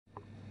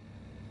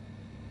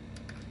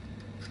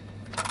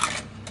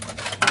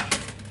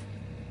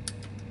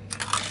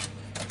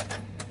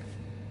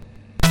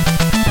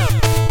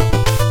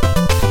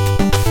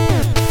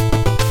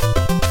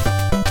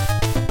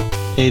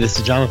Hey, this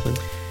is Jonathan.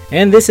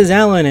 And this is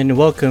Alan, and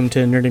welcome to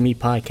Nerd and Me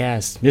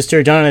Podcast.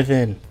 Mr.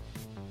 Jonathan,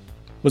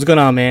 what's going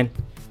on, man?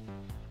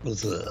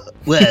 What's up?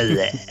 Well,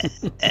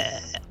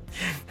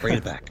 bring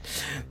it back.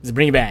 Let's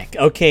bring it back.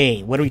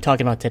 Okay, what are we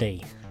talking about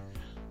today?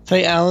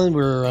 Today, Alan,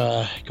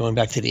 we're going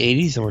back to the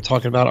 80s, and we're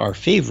talking about our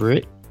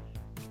favorite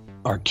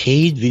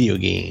arcade video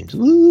games.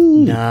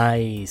 Woo!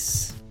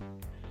 Nice.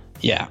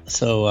 Yeah,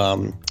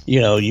 so,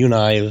 you and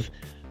I have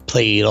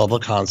played all the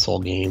console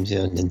games,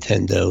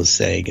 Nintendo,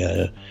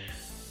 Sega,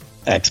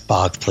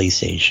 Xbox,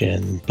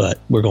 PlayStation, but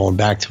we're going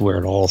back to where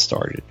it all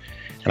started.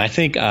 And I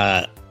think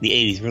the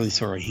 80s really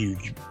saw a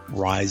huge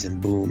rise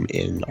and boom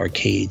in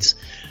arcades,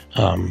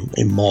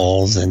 in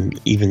malls, and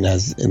even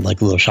as in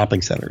like little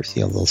shopping centers,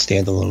 little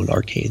standalone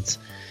arcades.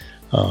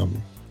 Do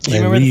you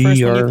remember the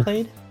first one you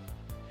played?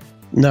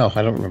 No,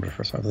 I don't remember the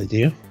first one I played. Do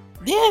you?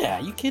 Yeah,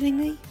 are you kidding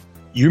me?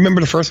 You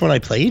remember the first one I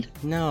played?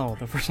 No,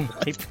 the first one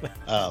I played.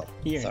 Oh,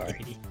 You're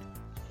sorry.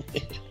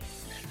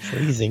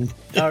 Freezing.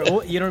 You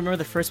don't remember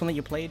the first one that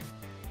you played?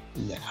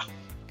 No.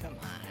 Come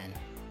on.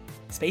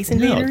 Space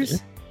Invaders? No,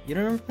 you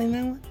don't remember playing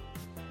that one?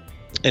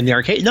 In the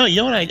arcade? No, you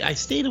know what? I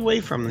stayed away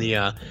from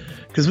the...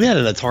 Because we had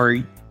an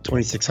Atari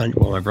 2600.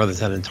 Well, my brothers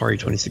had an Atari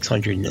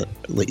 2600 in the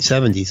late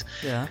 70s.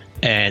 Yeah.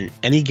 And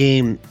any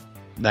game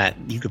that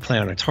you could play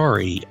on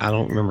Atari, I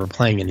don't remember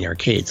playing in the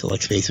arcade. So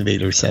like Space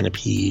Invaders,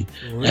 Centipede,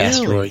 Really?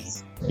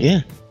 Asteroids.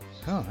 Yeah.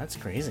 Oh, that's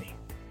crazy.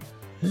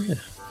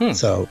 Yeah.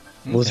 So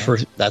what was the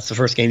first? That's the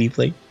first game you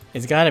played?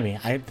 It's gotta be.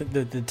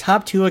 The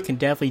top two I can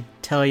definitely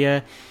tell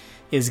you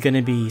is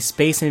gonna be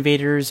Space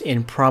Invaders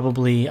and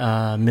probably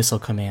Missile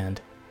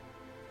Command.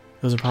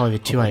 Those are probably the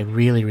two I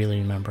really, really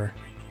remember.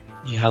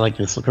 Yeah, I like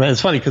Missile Command.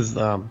 It's funny because,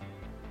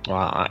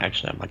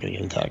 actually, I'm not going to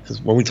get into that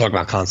because when we talk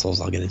about consoles,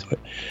 I'll get into it.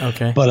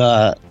 Okay.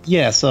 But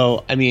yeah,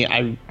 so I mean,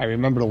 I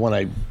remember the one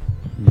I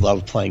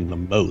loved playing the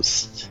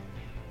most,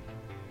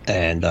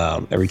 and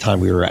every time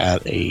we were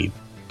at a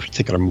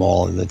particular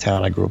mall in the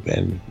town I grew up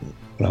in,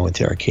 when I went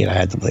to the arcade, I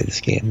had to play this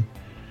game.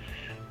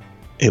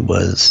 It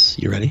was,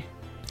 you ready?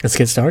 Let's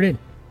get started.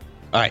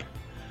 All right.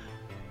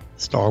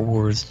 Star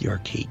Wars, the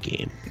arcade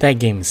game. That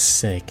game is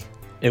sick.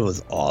 It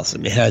was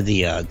awesome. It had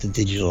the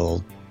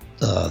digital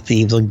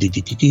themes on do.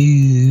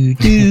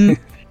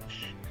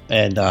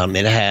 And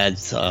it had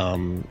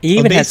It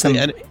even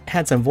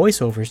had some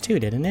voiceovers too,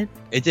 didn't it?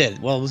 It did.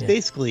 Well, it was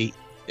basically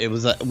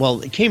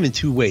it came in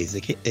two ways.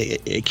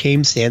 It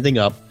came standing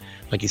up,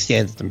 like you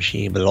stand at the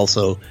machine, but it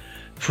also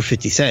for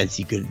 50 cents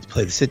you could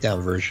play the sit down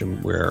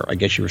version where I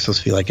guess you were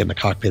supposed to be like in the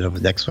cockpit of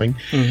an X-wing.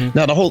 Mm-hmm.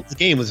 Now the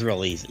game was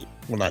real easy.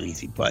 Well, not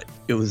easy, but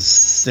it was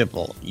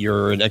simple.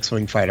 You're an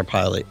X-wing fighter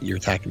pilot. You're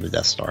attacking the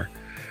Death Star,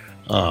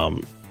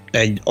 and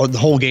the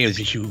whole game is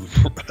just you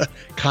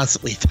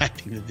constantly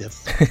attacking the Death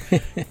Star.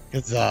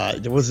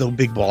 Because there was no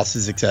big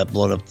bosses except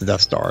blowing up the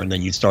Death Star, and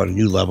then you start a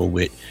new level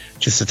with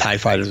just the TIE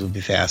fighters would be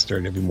faster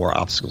and there'd be more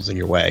obstacles in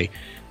your way.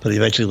 But it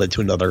eventually led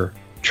to another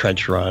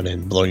trench run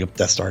and blowing up the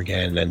Death Star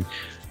again, and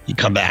you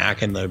come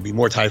back and there'd be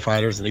more TIE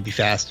fighters and they'd be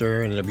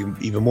faster and there'd be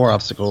even more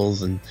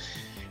obstacles, and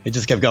it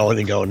just kept going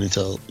and going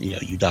until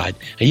you died.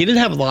 And you didn't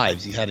have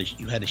lives. You had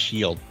a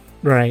shield.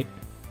 Right.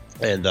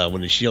 And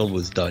when the shield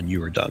was done, you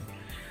were done.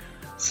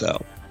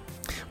 So.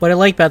 What I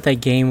like about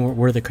that game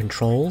were the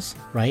controls,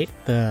 right?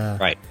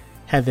 Right.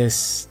 Had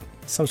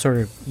some sort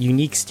of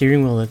unique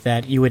steering wheel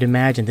that you would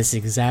imagine this is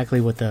exactly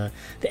what the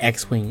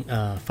X-wing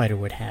fighter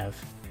would have.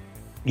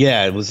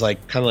 Yeah, it was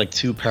like kind of like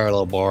two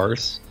parallel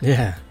bars.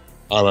 Yeah.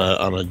 On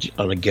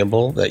a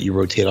gimbal that you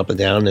rotate up and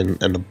down, and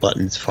the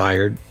buttons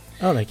fired.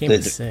 Oh, that game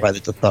is sick. Right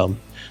at the thumb.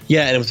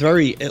 Yeah, and it was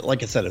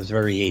like I said, it was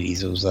very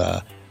 80s. It was,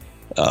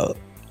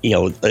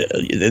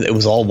 it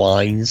was all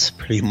lines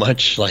pretty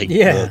much. Like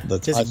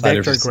the just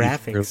vector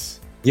graphics.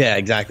 Yeah,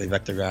 exactly,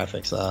 vector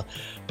graphics.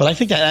 But I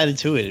think that added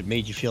to it. It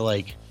made you feel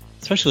like,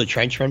 especially the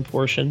trench run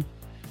portion.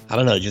 I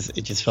don't know, it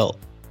just felt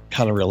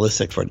kind of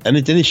realistic for it, and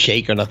it didn't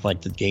shake or nothing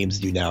like the games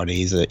do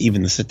nowadays.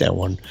 Even the sit down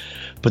one,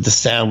 but the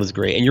sound was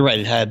great. And you're right,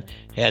 it had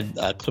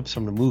clips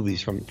from the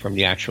movies from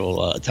the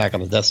actual attack on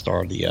the Death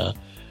Star.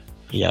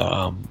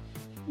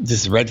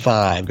 This Red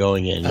 5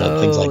 going in,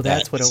 things like that.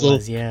 That's what it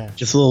was. Yeah,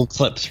 just little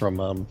clips from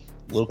the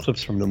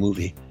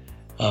movie.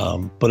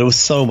 But it was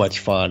so much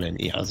fun, and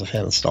I was a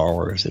fan of Star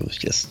Wars. It was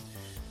just,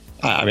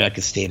 I mean, I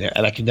could stay there,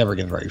 and I could never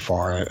get very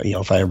far.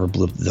 If I ever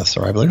blew up the Death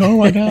Star, I'd be like, oh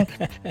my god.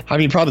 I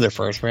mean, probably the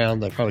first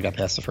round. I probably got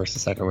past the first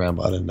and second round,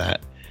 but other than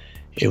that,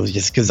 it was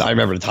just because I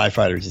remember the TIE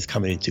fighter just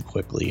coming in too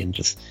quickly, and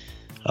just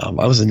I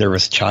was a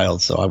nervous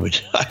child, so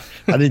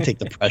I didn't take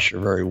the pressure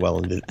very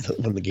well when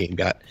the game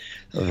got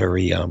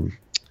very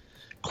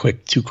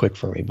too quick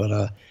for me.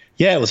 But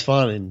yeah, it was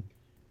fun, and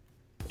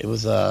it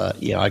was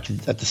I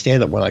could, at the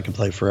stand up one I could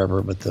play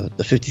forever, but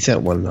the 50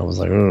 cent one I was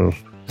like, oh.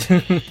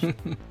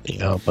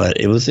 But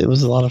it was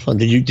a lot of fun.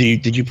 Did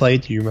you play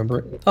it? Do you remember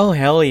it? Oh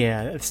hell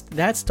yeah!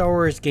 That Star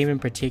Wars game in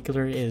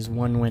particular is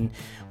one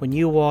when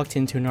you walked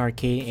into an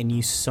arcade and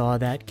you saw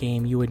that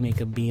game, you would make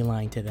a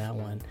beeline to that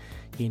one.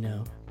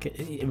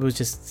 It was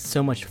just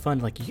so much fun.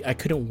 Like I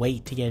couldn't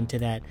wait to get into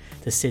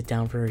the sit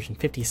down version,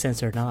 50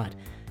 cents or not.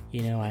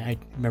 I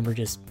remember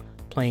just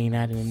playing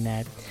that, and then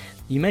that.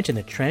 You mentioned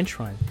the trench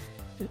run.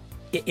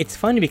 It's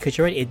funny because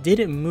you're right. It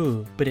didn't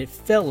move, but it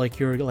felt like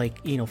you were like,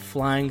 you know,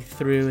 flying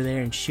through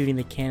there and shooting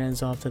the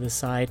cannons off to the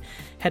side.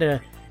 Had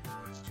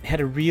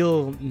a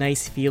real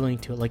nice feeling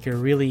to it, like you're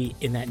really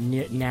in that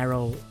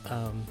narrow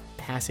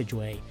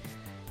passageway,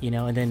 you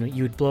know. And then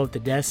you would blow up the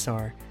Death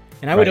Star,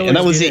 and I would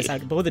always do this.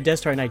 I'd blow the Death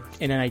Star, and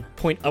then I'd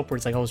point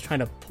upwards, like I was trying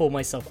to pull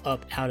myself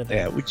up out of there.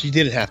 Yeah, which you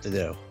didn't have to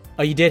do.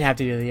 Oh, you did have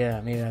to do it.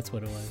 Yeah, maybe that's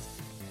what it was.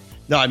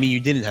 No, I mean, you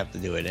didn't have to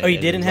do it. Oh, you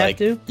didn't have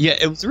to? Yeah,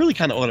 it was really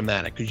kind of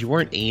automatic because you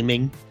weren't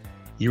aiming.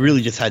 You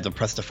really just had to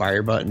press the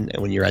fire button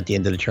when you're at the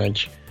end of the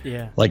trench.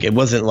 Yeah. Like, it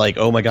wasn't like,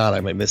 oh my God,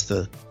 I might miss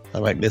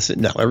it.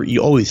 No,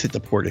 you always hit the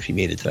port if you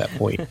made it to that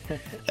point.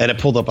 And it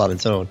pulled up on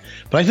its own.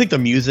 But I think the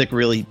music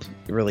really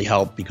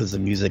helped because the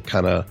music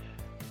kind of,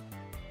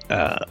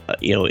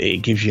 you know, it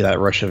gives you that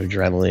rush of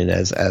adrenaline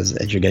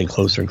as you're getting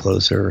closer and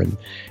closer,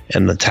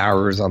 and the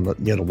towers on the,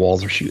 you know, the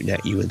walls are shooting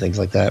at you and things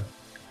like that.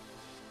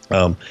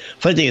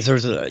 Funny thing is,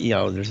 there's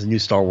a new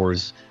Star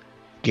Wars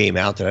game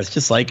out there.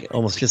 It's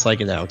almost just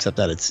like it now, except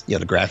that it's, you know,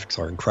 the graphics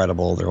are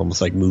incredible. They're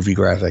almost like movie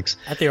graphics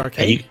at the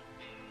arcade.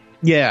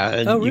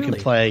 And really? You can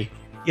play.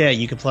 Yeah,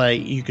 you could play.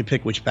 You could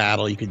pick which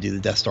battle. You could do the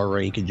Death Star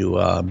run. You could do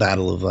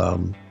Battle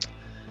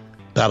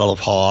of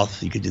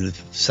Hoth. You could do the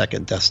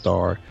second Death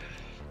Star.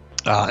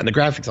 And the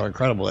graphics are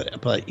incredible.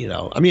 But, you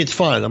know, I mean, it's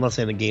fun. I'm not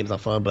saying the game's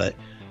not fun, but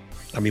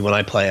I mean, when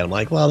I play it, I'm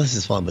like, well, this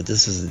is fun, but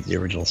this is the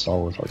original Star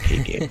Wars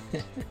arcade game.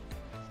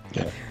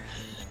 Yeah.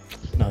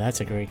 No,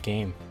 that's a great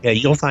game. Yeah,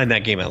 you'll find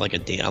that game at like I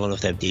don't know if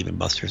they have Dave and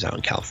Buster's out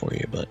in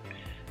California, but,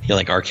 you know,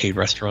 like arcade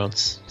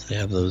restaurants, they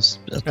have those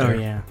out there. Oh,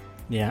 yeah.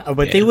 Yeah. Oh,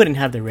 but they wouldn't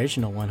have the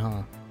original one,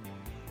 huh?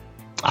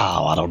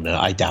 Oh, I don't know.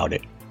 I doubt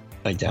it.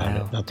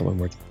 Not the one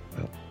we're talking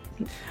about.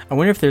 I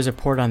wonder if there's a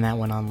port on that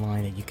one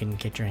online that you can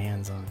get your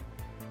hands on.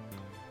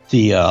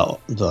 The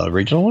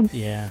original one?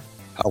 Yeah.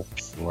 Oh,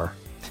 sure.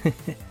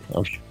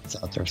 I'm sure it's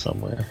out there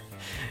somewhere.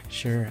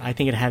 Sure. I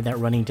think it'd have that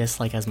running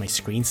dislike as my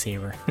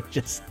screensaver.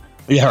 Just.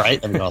 Yeah,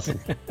 right. That'd be awesome.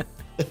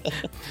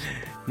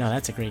 No,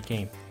 that's a great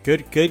game.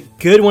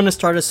 Good one to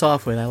start us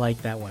off with. I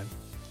like that one.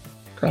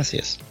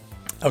 Gracias.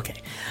 Okay.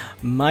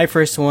 My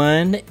first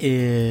one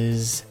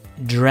is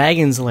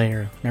Dragon's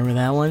Lair. Remember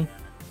that one?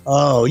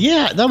 Oh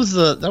yeah, that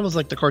was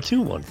like the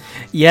cartoon one.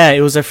 Yeah,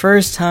 it was the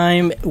first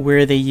time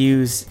where they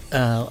used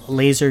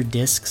laser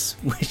discs,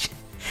 which,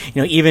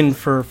 you know, even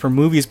for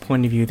movies'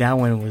 point of view, that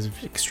one was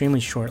extremely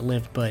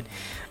short-lived. But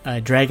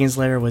Dragon's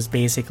Lair was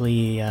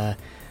basically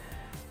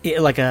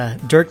like a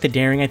Dirk the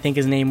Daring, I think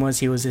his name was.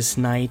 He was this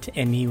knight,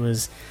 and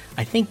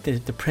I think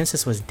the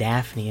princess was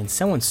Daphne, and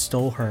someone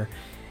stole her.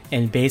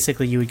 And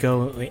basically, you would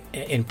go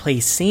and play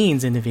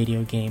scenes in the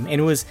video game,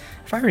 and it was,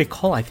 if I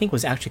recall, I think it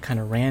was actually kind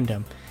of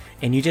random.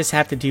 And you just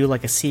have to do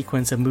like a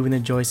sequence of moving the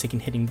joystick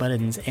and hitting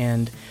buttons,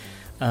 and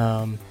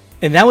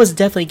that was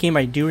definitely a game.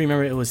 I do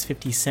remember it was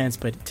 50 cents,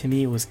 but to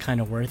me it was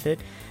kind of worth it.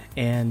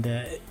 And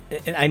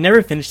I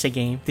never finished the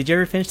game. Did you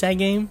ever finish that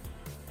game?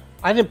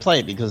 I didn't play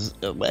it because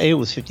it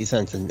was 50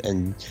 cents,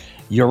 and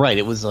you're right.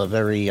 It was a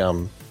very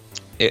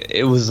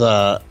there was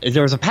a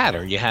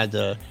pattern. You had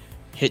to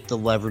hit the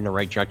lever in the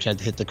right direction, had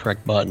to hit the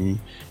correct button,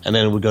 and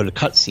then it would go to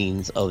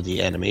cutscenes of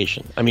the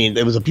animation. I mean,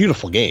 it was a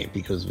beautiful game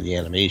because of the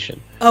animation.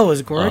 Oh, it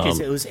was gorgeous.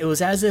 It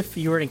was as if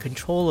you were in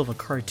control of a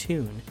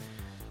cartoon.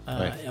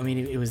 Right. I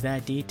mean, it was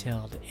that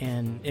detailed,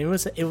 and it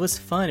was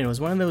fun. It was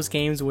one of those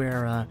games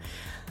where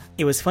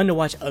it was fun to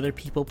watch other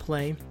people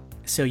play.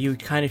 So you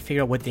kind of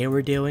figure out what they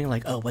were doing,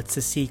 like, oh, what's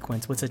the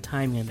sequence? What's the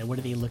timing in there? What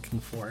are they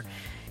looking for?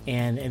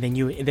 And then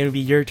it would be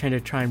your turn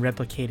to try and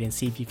replicate it and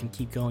see if you can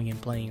keep going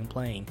and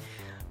playing.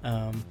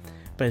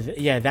 But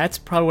yeah, that's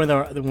probably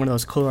one of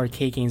those cool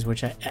arcade games,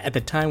 which at the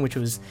time, which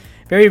was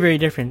very, very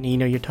different. You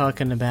know, you're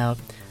talking about,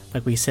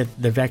 like we said,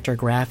 the vector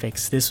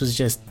graphics. This was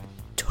just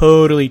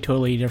totally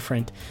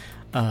different.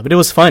 But it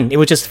was fun. It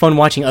was just fun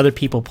watching other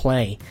people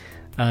play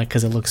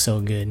because it looks so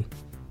good.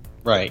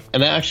 Right.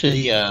 And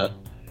actually, I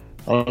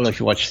don't know if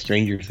you watch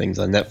Stranger Things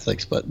on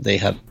Netflix, but they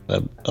have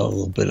a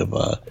little bit of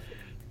a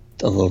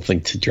little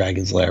thing to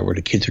Dragon's Lair where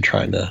the kids are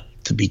trying to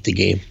beat the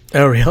game.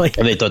 Oh, really?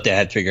 And they thought they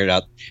had figured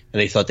out.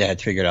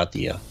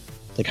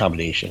 The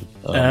combination.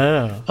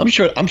 Oh. I'm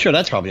sure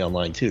that's probably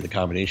online too. The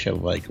combination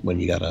of like when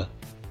you gotta.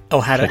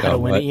 Oh, how to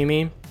win it? You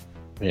mean?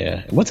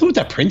 Yeah. And what's up with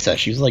that princess?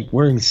 She was like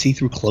wearing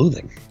see-through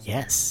clothing.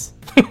 Yes.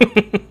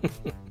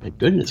 My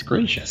goodness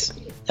gracious.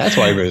 That's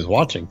why everybody was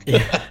watching.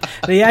 Yeah.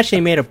 They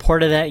actually made a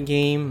port of that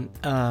game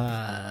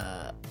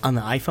on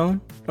the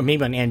iPhone, or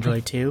maybe on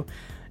Android too,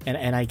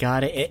 and I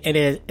got it.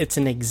 It's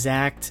an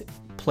exact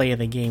play of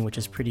the game, which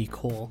is pretty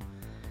cool.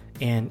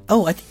 And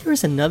I think there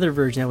was another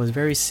version that was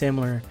very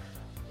similar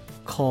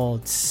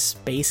called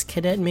Space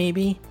Cadet,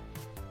 maybe.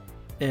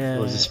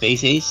 Was it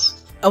Space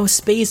Ace? Oh,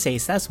 Space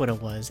Ace, that's what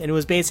it was. And it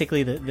was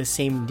basically the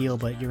same deal,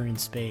 but you're in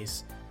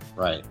space.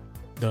 Right.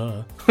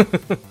 Duh.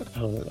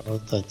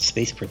 What the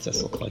space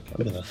princess look like?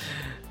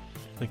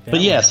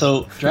 But yeah, one.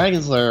 so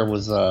Dragon's Lair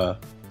was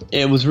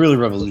It was really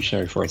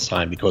revolutionary for its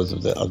time because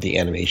of the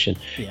animation.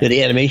 Yeah.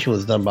 The animation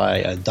was done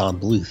by Don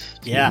Bluth.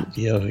 Yeah.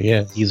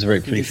 Yeah, he's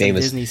very pretty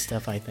famous. Disney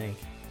stuff, I think.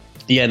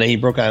 Yeah, and then he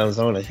broke out on his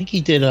own. I think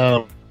he did.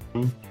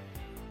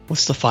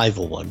 What's the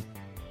Fievel one?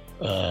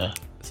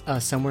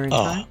 Somewhere in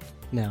Time?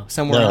 No,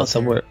 somewhere else.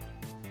 Somewhere.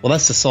 Well,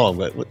 that's the song,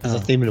 but what is the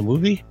name of the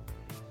movie?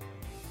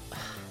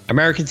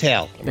 American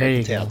Tail.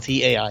 American Tail.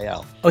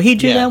 Tail. Oh, he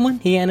did that one?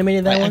 He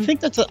animated that one? I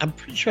think I'm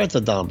pretty sure it's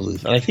a Don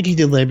Bluth. And I think he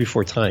did Land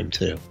Before Time,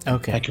 too.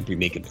 Okay. I could be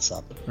making this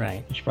up.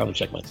 Right. I should probably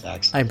check my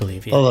facts. I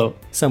believe you. Although,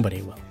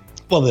 somebody will.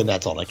 Well, then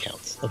that's all that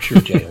counts. I'm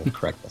sure Jay will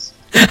correct us.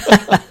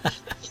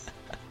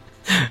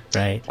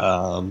 Right.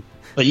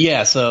 But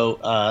yeah,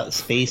 so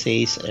Space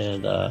Ace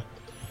and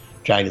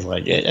Dragon's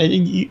Lair.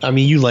 I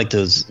mean, you like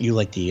those. You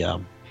like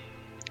the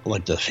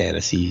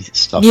fantasy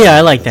stuff. Yeah,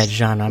 I like that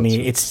genre. I mean,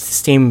 it's the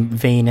same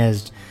vein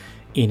as,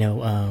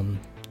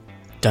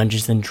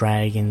 Dungeons and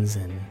Dragons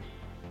and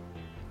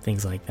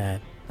things like that.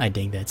 I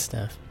dig that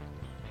stuff.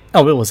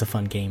 Oh, it was a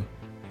fun game.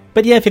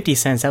 But yeah, 50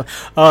 cents.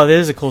 Oh,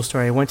 there's a cool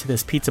story. I went to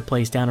this pizza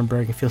place down in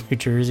Bergenfield, New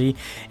Jersey,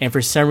 and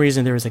for some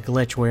reason there was a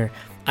glitch where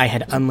I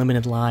had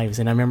unlimited lives,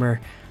 and I remember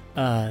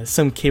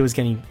some kid was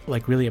getting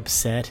really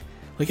upset.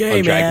 Like,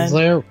 hey, man. Dragon's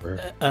Lair?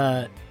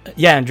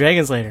 Yeah, in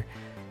Dragon's Lair,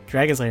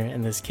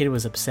 and this kid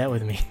was upset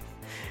with me.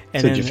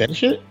 And so did you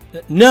finish it?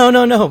 No.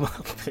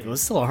 It was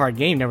still a hard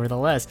game,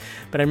 nevertheless.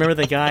 But I remember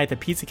the guy at the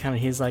pizza counter.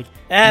 He's like,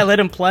 let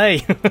him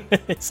play."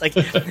 It's like,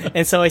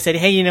 and so I said,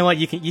 "Hey, you know what?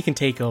 You can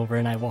take over."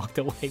 And I walked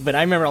away. But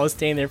I remember I was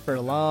staying there for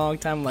a long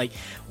time. Like,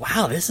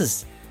 wow, this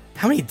is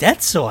how many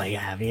deaths do I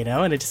have?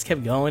 And it just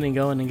kept going and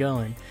going and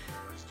going.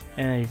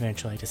 And then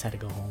eventually, I just had to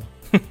go home.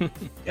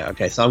 Yeah.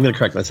 Okay. So I'm going to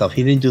correct myself.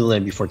 He didn't do The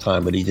Land Before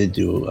Time, but he did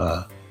do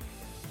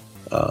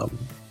the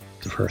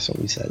first one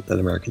we said, An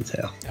American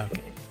Tail.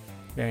 Okay.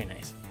 Very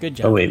nice. Good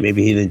job. Oh wait,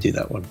 maybe he didn't do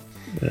that one.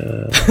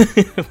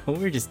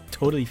 We're just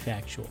totally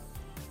factual.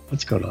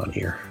 What's going on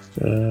here?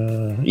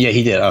 Yeah,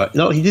 he did.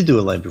 No, he did do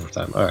A Land Before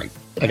Time. All right,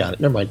 I got it.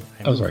 Never mind.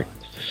 I was right.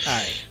 All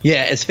right.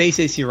 Yeah, and Space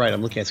Ace, you're right.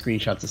 I'm looking at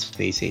screenshots of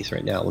Space Ace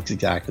right now. It looks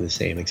exactly the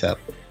same, except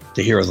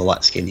the hero's a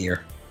lot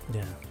skinnier.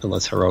 Yeah. And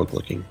less heroic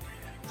looking.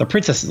 The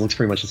princess looks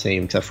pretty much the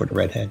same, except for the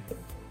redhead.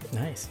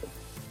 Nice.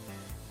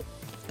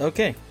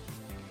 Okay.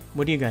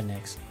 What do you got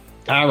next?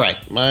 All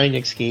right, my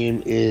next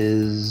game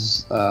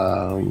is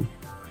Oh,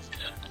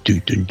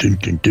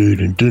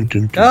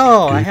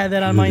 I had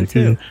that on mine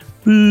too.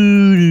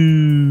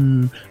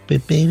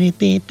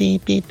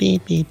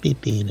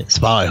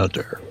 Spy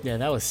Hunter. Yeah,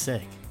 that was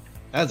sick.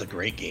 That was a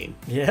great game.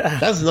 Yeah.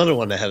 That was another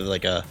one that had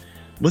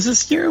was it a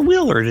steering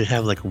wheel or did it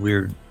have a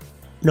weird?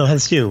 No, it had a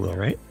steering wheel,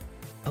 right?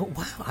 Oh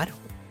wow, I don't.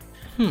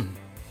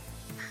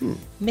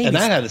 Maybe. And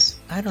that had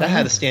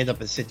a stand up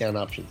and sit down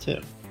option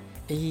too.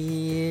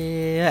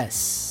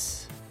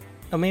 Yes.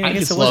 Oh, maybe I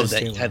guess just it was love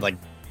that you had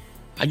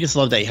I just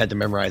love that you had to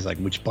memorize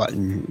which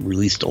button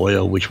released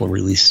oil, which one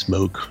released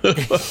smoke.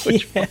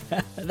 Yeah,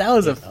 that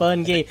was a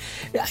fun game.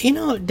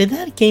 Did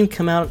that game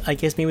come out? I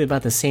guess maybe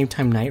about the same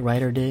time Knight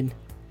Rider did.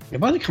 It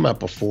might have come out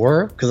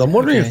before because I'm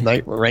wondering if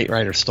Knight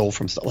Rider stole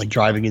from stuff like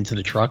driving into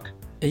the truck.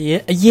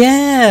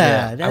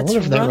 Yeah. That's I wonder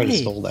if Knight Rider right.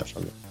 stole that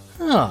from it.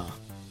 Oh,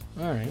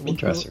 all right.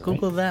 Interesting.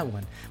 Google that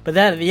one. But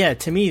that,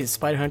 to me,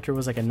 Spider Hunter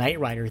was like a Knight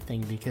Rider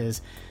thing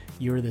because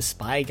you were the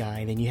spy guy,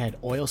 and then you had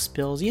oil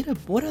spills. You had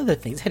what other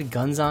things? It had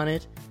guns on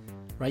it,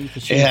 right? You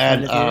could shoot. It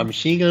had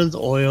machine guns,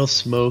 oil,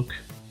 smoke,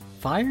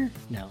 fire.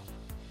 No.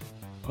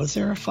 Was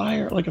there a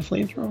fire like a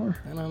flamethrower?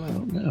 I don't know. I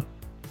don't know.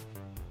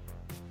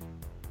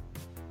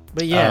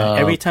 But yeah,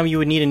 every time you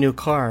would need a new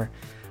car,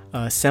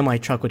 a semi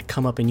truck would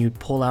come up, and you'd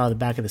pull out of the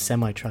back of the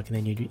semi truck, and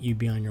then you'd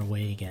be on your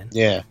way again.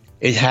 Yeah,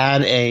 it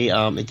had a.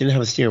 It didn't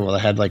have a steering wheel. It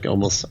had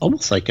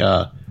almost like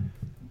a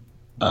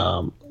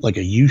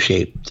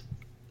U-shaped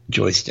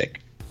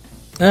joystick.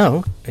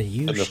 Oh, a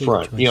U-shaped in the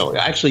front.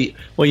 joystick. Actually,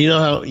 well, you know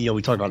how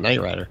we talked about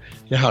Knight Rider.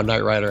 You know how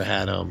Knight Rider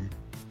had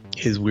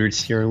his weird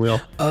steering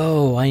wheel.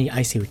 Oh,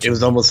 I see what you. It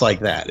was almost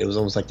like that. It was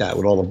almost like that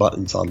with all the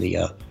buttons on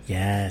the.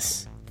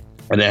 Yes.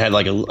 And it had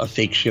a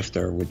fake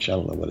shifter, which I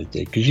don't know what it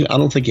did because I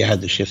don't think you had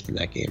the shift in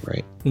that game,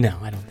 right? No,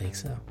 I don't think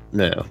so.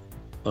 No.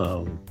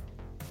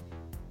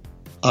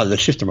 The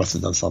shifter must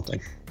have done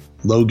something.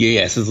 Low gear.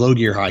 Yeah, it says low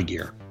gear, high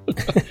gear.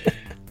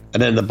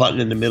 And then the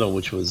button in the middle,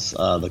 which was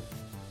what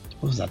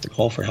was that? The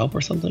call for help or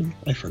something?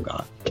 I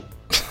forgot.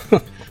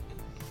 But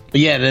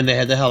yeah, and then they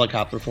had the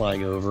helicopter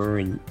flying over,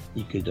 and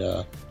you could.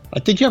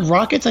 Did you have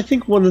rockets? I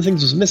think one of the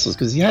things was missiles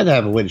because you had to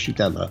have a way to shoot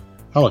down the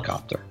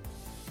helicopter.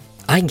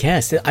 I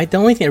guess the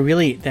only thing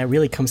that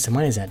really comes to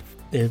mind is that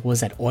it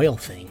was that oil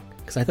thing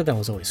because I thought that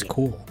was always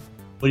cool.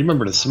 Well, you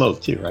remember the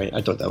smoke too, right?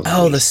 I thought that was.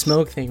 Oh, the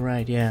smoke thing,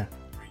 right? Yeah.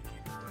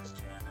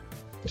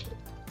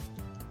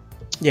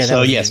 Yeah.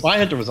 So yeah, Spy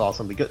Hunter was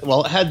awesome because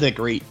it had that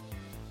great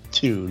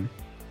tune,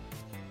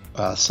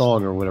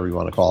 song or whatever you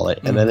want to call it,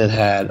 and then it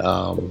had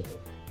a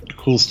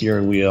cool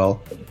steering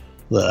wheel.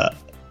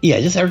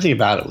 Just everything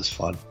about it was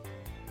fun.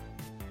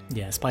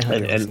 Yeah, Spy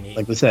Hunter was and neat.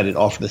 like we said, it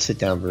offered the sit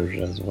down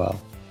version as well.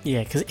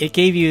 Yeah, because it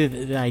gave you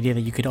the idea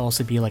that you could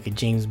also be like a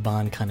James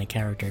Bond kind of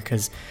character.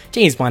 Because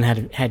James Bond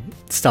had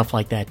stuff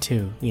like that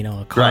too. You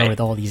know, a car with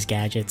all these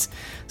gadgets.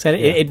 So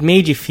it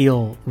made you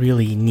feel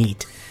really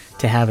neat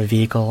to have a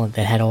vehicle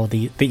that had all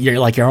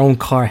your own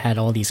car had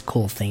all these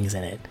cool things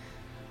in it.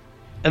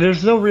 And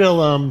there's no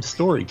real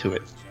story to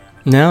it.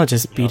 No,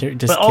 just beat her.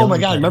 Just. But oh my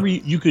god! Remember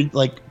you could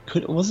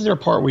wasn't there a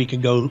part where you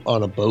could go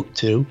on a boat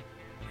too?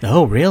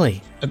 Oh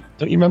really?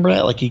 Don't you remember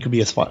that? Like you could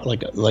be a spot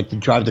like to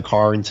drive the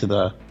car into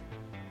the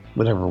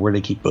whatever where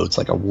they keep boats,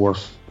 like a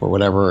wharf or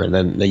whatever, and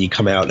then you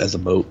come out as a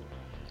boat.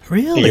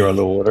 Really? And you're on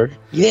the water.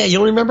 Yeah, you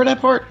don't remember that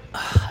part?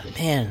 Oh,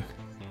 man.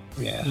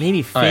 Yeah.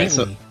 Maybe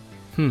faintly.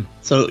 Right,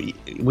 so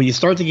when you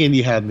start the game,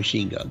 you have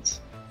machine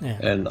guns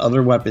and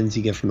other weapons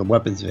you get from the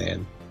weapons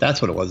van.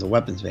 That's what it was, a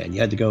weapons van.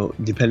 You had to go,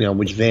 depending on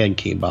which van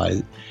came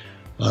by,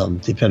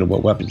 depending on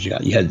what weapons you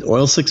got. You had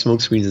oil slick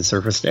smoke screens and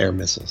surface-to-air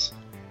missiles.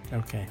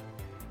 Okay.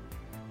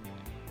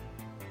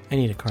 I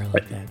need a car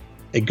like that.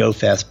 A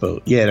go-fast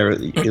boat. Yeah,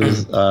 it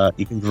was.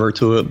 You can convert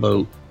to a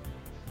boat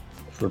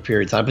for a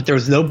period of time, but there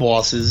was no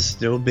bosses,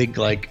 no big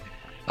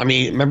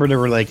remember there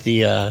were like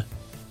the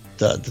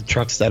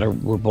trucks that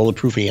were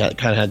bulletproof, and you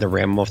kind of had to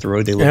ram them off the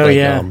road. They looked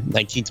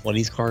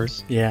 1920s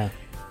cars. Yeah.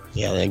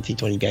 Yeah, the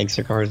 1920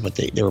 gangster cars, but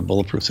they were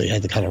bulletproof, so you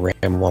had to kind of ram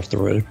them off the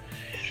road.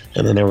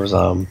 And then there was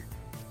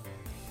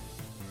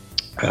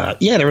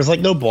there was like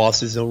no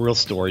bosses, no real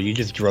story. You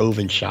just drove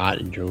and shot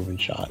and drove and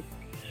shot,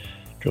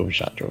 drove and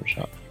shot, drove and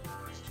shot.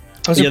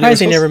 I'm surprised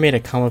they never made a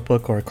comic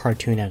book or a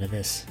cartoon out of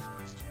this.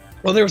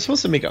 Well, they were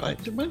supposed to make there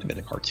might have been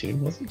a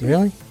cartoon, wasn't there?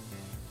 Really?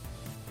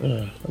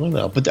 I don't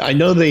know, but I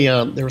know they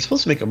were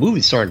supposed to make a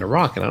movie starring The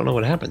Rock, and I don't know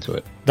what happened to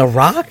it. The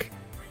Rock?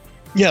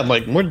 Yeah,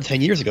 like more than 10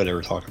 years ago they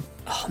were talking.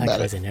 Oh, that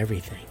guy's in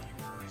everything.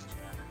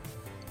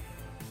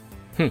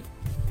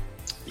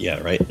 Yeah,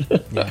 right.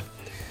 Yeah.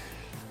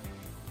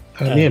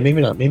 Yeah,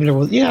 maybe not. Maybe there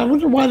was. Yeah, I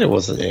wonder why there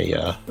wasn't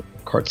a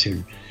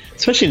cartoon.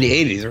 Especially in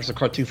the 80s, there was a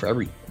cartoon for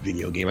every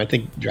video game. I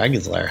think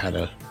Dragon's Lair had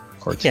a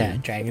cartoon. Yeah,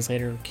 Dragon's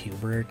Lair,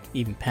 Q*bert,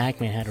 even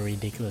Pac-Man had a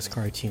ridiculous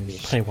cartoon,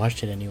 but I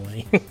watched it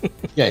anyway.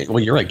 Yeah, well,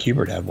 you're right.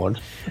 Q*bert had one.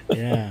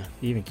 Yeah,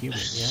 even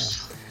Q*bert,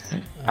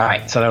 yeah. All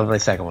right, so that was my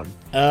second one.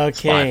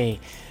 Okay.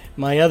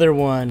 My other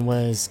one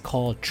was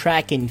called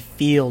Track and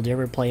Field. You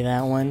ever play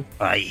that one?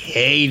 I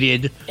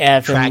hated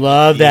I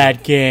love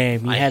that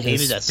game. You had the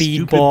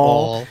speed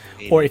ball.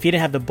 Or if you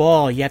didn't have the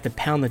ball, you have to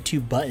pound the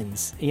two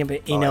buttons. You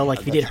know,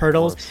 if you did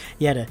hurdles,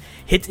 you had to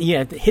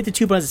hit the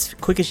two buttons as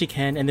quick as you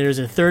can, and there's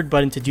a third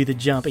button to do the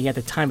jump, and you have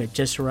to time it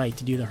just right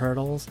to do the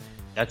hurdles.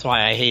 That's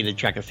why I hated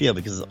track and field,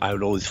 because I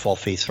would always fall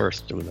face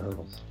first doing the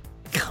hurdles.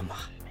 Come on.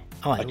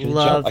 Oh, I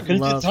love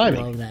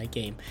that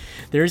game.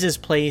 There's this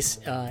place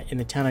in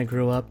the town I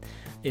grew up.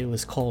 It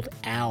was called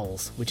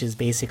Al's, which is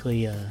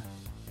basically a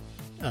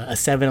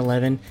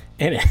 7-Eleven.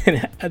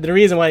 And the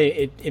reason why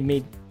it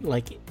made,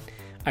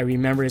 I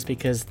remember is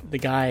because the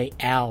guy,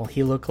 Al,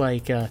 he looked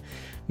like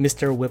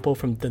Mr. Whipple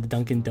from the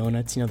Dunkin'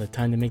 Donuts, the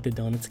Time to Make the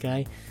Donuts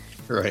guy.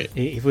 Right.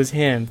 It was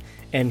him.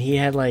 And he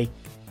had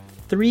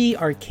 3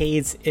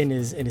 arcades in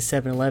his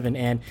 7-Eleven.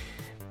 And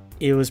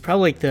it was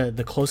probably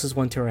the closest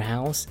one to our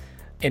house.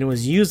 And it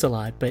was used a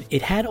lot, but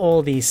it had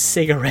all these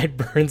cigarette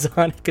burns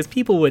on it because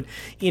people would,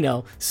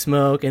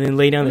 smoke and then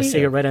lay down the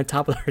cigarette on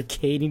top of the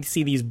arcade, and you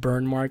see these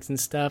burn marks and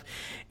stuff.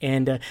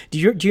 And do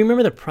you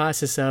remember the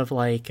process of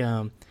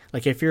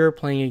if you're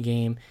playing a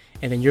game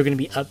and then you're going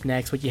to be up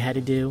next, what you had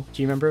to do?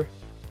 Do you remember?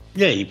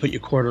 Yeah, you put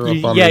your quarter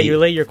up on you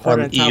lay your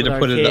quarter on top of the arcade. You either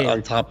put it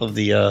on top of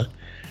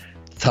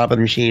the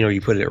machine, or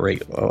you put it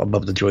right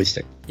above the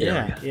joystick.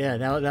 Yeah.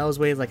 That was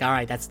ways all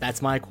right,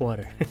 that's my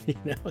quarter.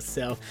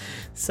 So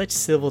such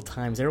civil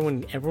times.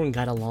 Everyone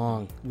got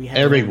along.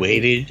 Everybody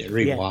waited.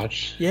 Everybody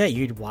watched. Yeah,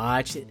 you'd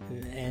watch it,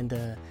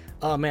 and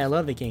oh man, I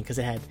love the game because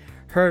it had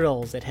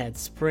hurdles, it had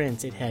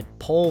sprints, it had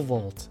pole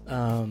vault.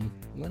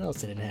 What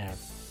else did it have?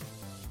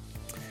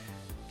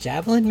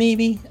 Javelin,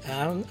 maybe?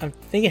 I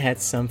think it had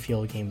some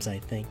field games, I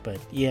think. But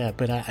yeah,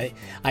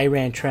 I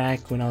ran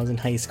track when I was in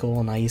high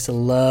school, and I used to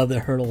love the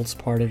hurdles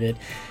part of it.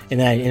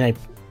 And I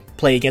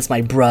play against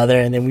my brother,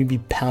 and then we'd be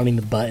pounding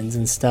the buttons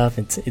and stuff.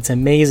 It's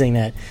amazing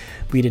that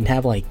we didn't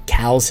have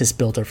Calsys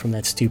built from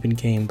that stupid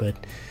game, but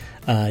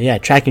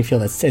track and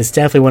field, it's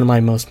definitely one of my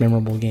most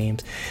memorable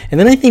games. And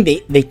then I think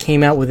they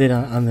came out with it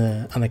on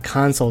the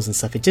consoles and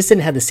stuff. It just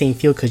didn't have the same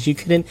feel because you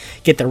couldn't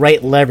get the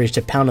right leverage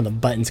to pound on the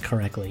buttons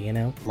correctly,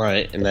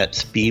 Right, and that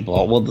speed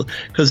ball. Well,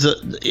 because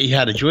you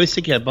had a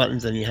joystick, you had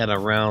buttons, and you had a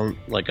round,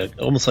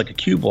 almost like a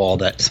cue ball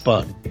that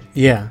spun.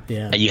 Yeah.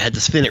 And you had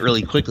to spin it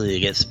really quickly to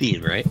get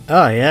speed, right?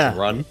 Oh yeah. To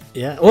run.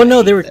 Yeah. Well,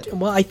 no, they were.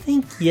 Well, I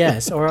think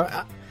yes, or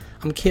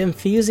I'm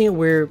confusing it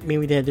where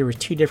maybe there were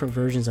 2 different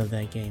versions of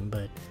that game,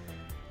 but.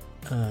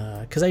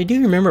 Because I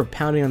do remember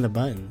pounding on the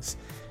buttons.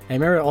 I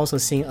remember also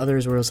seeing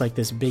others where it was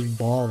this big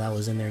ball that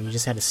was in there, and you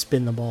just had to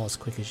spin the ball as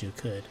quick as you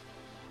could.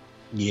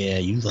 Yeah,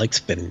 you like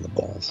spinning the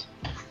balls.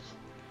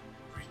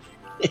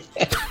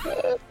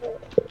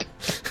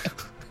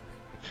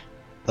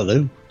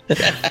 Hello.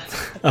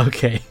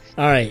 Okay.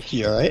 All right.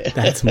 You all right?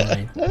 That's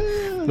mine.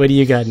 What do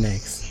you got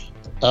next?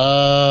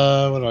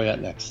 What do I got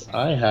next?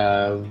 I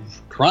have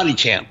Karate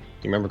Champ.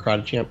 You remember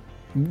Karate Champ?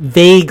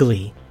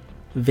 Vaguely.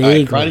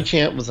 Right, Karate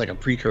Champ was like a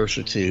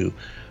precursor to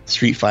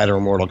Street Fighter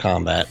or Mortal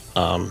Kombat.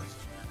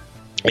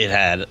 It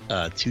had 2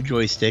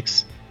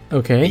 joysticks.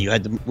 Okay. And you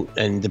had to,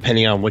 and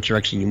depending on what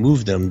direction you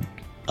moved them,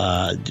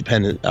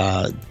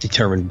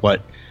 determined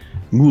what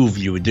move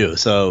you would do.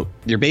 So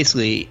you're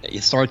basically,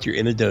 you start, you're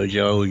in a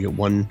dojo. You're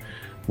one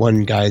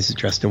guy's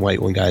dressed in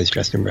white, one guy's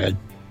dressed in red,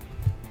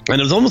 and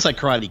it was almost like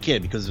Karate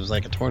Kid because it was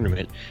like a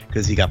tournament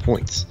because he got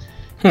points.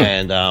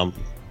 And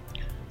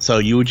so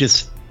you would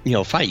just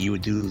fight. You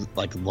would do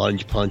like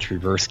lunge, punch,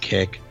 reverse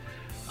kick,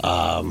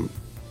 foot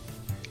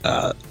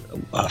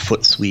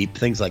sweep,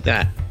 things like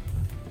that.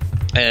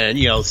 And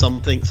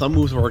some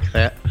moves were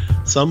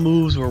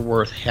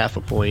worth half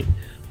a point,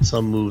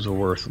 some moves were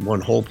worth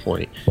 1 whole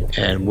point,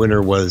 and winner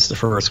was the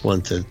first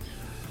one to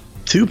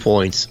 2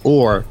 points,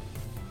 or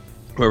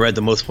whoever had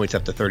the most points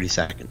after 30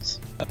 seconds.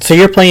 So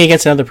you're playing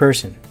against another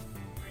person?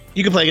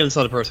 You can play against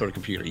another person on a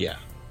computer, yeah.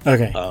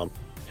 Okay.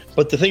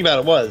 But the thing about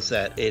it was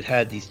that it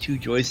had these 2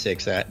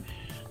 joysticks that,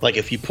 like,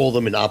 if you pull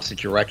them in opposite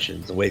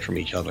directions away from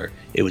each other,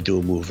 it would do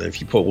a move. And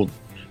if you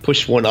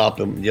push one up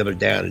and the other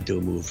down and do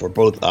a move, or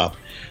both up,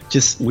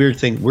 just weird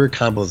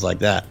combos like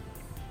that.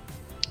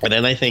 And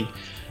then I think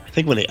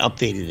when they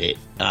updated it,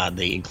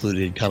 they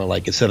included kind of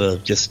like, instead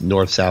of just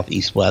north, south,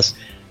 east, west,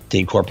 they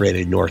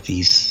incorporated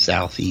northeast,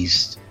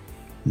 southeast,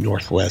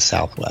 northwest,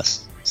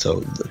 southwest.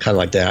 So kind of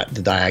like that,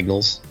 the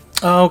diagonals.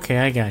 Oh, okay,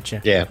 I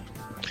gotcha. Yeah.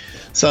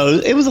 So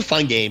it was a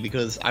fun game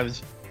because I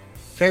was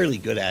fairly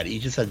good at it. You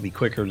just had to be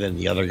quicker than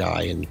the other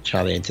guy and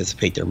try to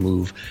anticipate their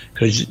move,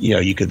 because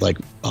you could like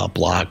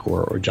block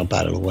or jump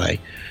out of the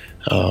way.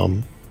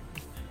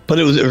 But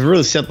it was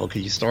really simple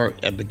because you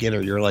start at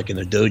beginner, you're like in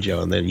a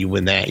dojo, and then you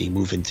win that, you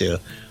move into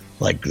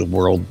like the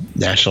world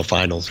national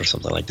finals or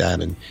something like that,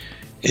 and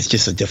it's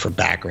just a different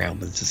background,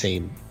 but it's the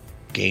same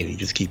game. You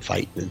just keep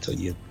fighting until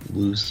you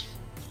lose.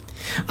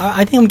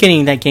 I think I'm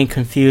getting that game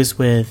confused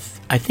with,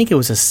 I think it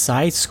was a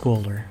side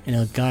scroller, and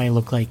a guy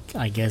looked like,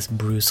 I guess,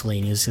 Bruce Lee,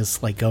 and he was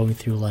just like going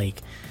through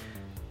like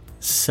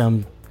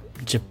some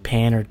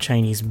Japan or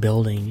Chinese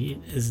building. Do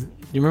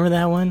you remember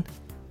that one?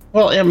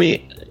 Well, I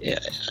mean,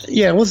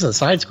 yeah, it wasn't a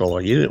side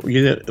scroller.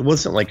 It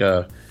wasn't like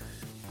there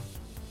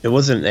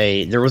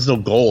was no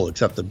goal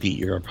except to beat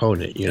your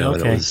opponent. Okay. And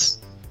it was,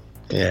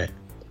 yeah,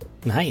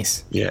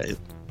 nice. Yeah,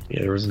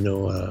 there was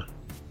no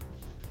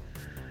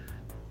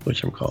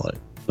whatchamacallit.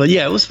 But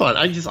yeah, it was fun.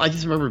 I just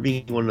remember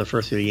being one of the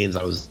first video games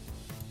I was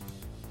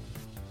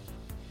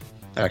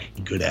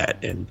actually good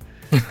at, and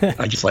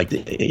I just liked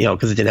it,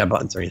 because it didn't have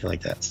buttons or anything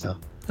like that. So,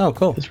 oh,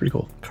 cool. It's pretty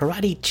cool.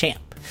 Karate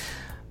Champ.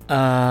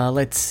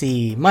 Let's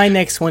see. My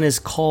next one is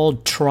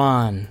called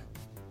Tron.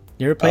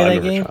 You ever play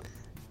that game?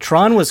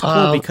 Tron was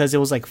cool because it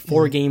was like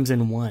 4 games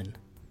in one.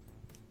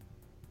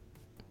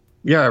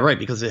 Yeah, right.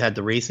 Because it had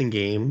the racing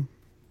game.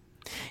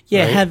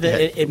 Yeah, right?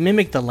 it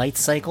mimicked the light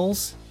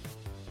cycles.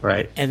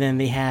 Right. And then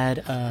they had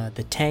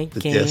the tank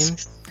game.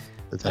 Disc,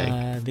 the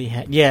tank. They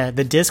had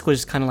the disc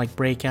was kind of like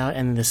Breakout,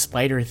 and the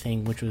spider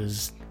thing, which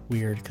was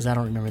weird because I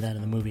don't remember that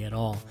in the movie at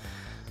all.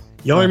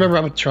 You only remember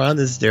about Tron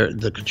is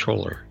the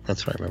controller.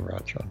 That's what I remember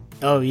about Tron.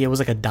 Oh yeah, it was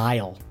like a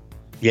dial.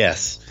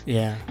 Yes.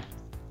 Yeah.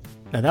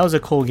 Now that was a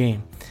cool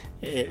game.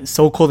 It's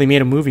so cool they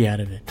made a movie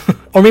out of it,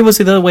 or maybe it was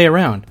the other way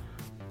around.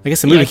 I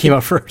guess the movie came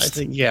out first.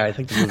 I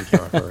think the movie came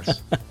out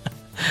first.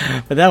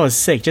 But that was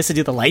sick. Just to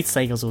do the light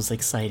cycles was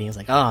exciting. It's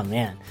like, oh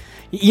man.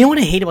 You know what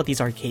I hate about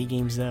these arcade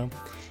games though?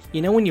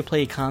 When you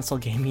play a console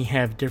game, you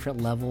have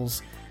different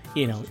levels.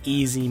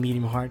 Easy,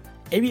 medium, hard.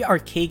 Every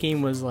arcade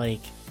game was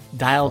like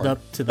dialed up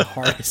to the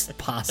hardest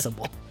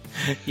possible.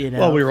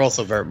 Well, we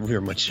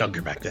were much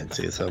younger back then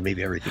too, so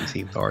maybe everything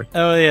seemed hard.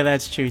 Oh yeah,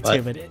 that's true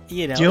too. But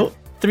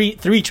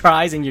three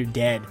tries and you're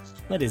dead.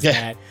 What is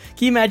that?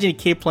 Can you imagine a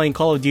kid playing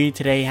Call of Duty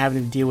today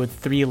having to deal with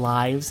 3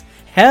 lives?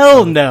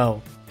 Hell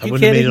no. I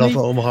wouldn't have made it off of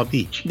Omaha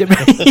Beach.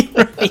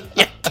 Right?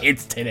 Yeah,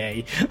 kids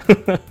today.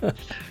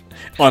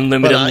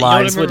 Unlimited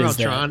lives. What is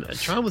that?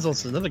 Tron was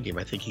also another game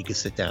I think you could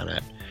sit down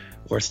at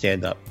or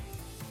stand up.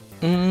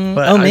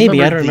 But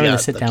maybe. I don't remember the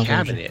sit-down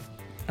cabinet.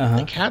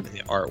 The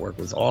cabinet artwork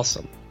was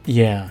awesome.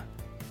 Yeah.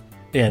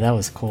 Yeah, that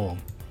was cool.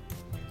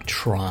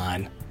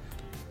 Tron.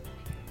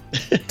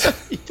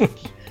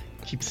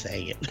 Keep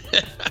saying it.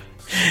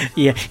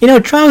 Yeah.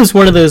 Tron was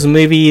one of those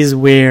movies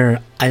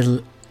where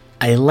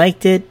I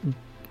liked it,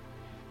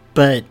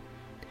 but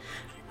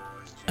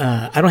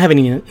I don't have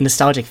any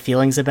nostalgic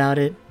feelings about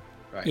it.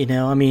 Right.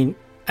 I mean,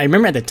 I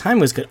remember at the time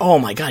it was good. Oh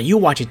my god, you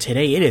watch it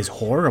today, it is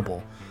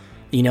horrible.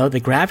 The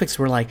graphics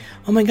were like,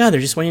 oh my god,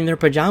 they're just wearing their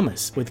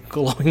pajamas with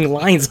glowing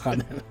lines on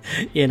them.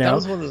 That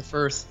was one of the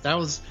first.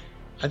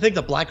 I think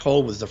the Black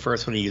Hole was the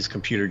first one to use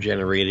computer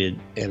generated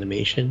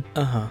animation.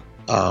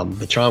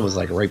 But Tron was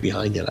like right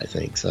behind it, I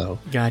think. So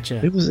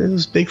gotcha. It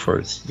was big for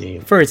its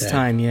game. For its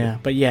time, yeah.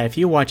 But yeah, if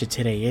you watch it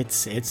today,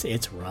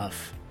 it's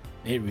rough.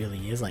 It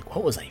really is. Like,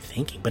 what was I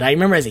thinking? But I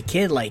remember as a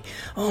kid, like,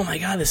 oh my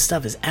god, this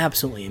stuff is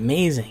absolutely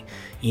amazing.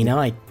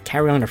 I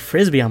carried on a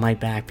frisbee on my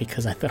back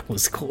because I thought it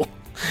was cool.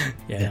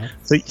 Yeah.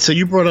 So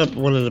you brought up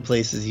one of the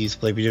places you used to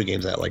play video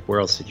games at. Like, where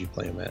else did you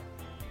play them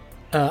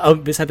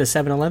at? Beside the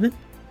 7-Eleven?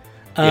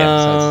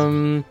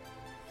 Yeah,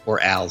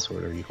 or Al's,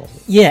 whatever you call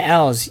it. Yeah,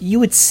 Al's. You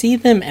would see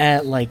them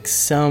at like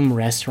some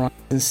restaurants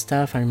and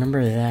stuff. I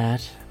remember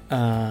that.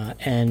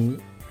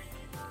 And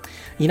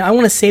I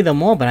want to say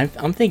them all, but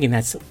I'm thinking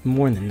that's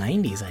more in the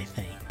 90s, I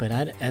think. But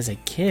as a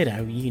kid,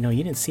 you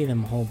didn't see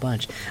them a whole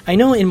bunch. I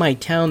know in my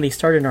town they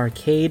started an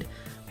arcade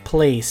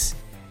place,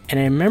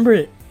 and I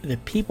remember the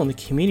people in the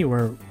community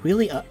were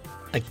really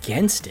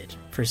against it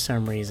for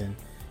some reason,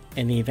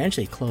 and they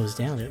eventually closed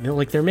down.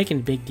 They're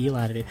making a big deal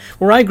out of it.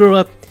 Where I grew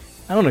up,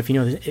 I don't know if you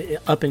know this,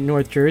 up in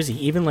North Jersey,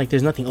 even like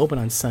there's nothing open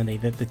on Sunday.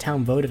 That the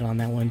town voted on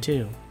that one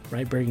too,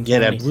 right? Bergen County.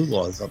 Yeah, that blue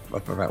law is up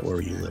about where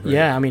you live. Right?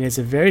 Yeah, I mean it's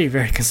a very,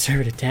 very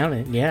conservative town,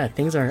 and yeah,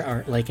 things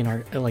are like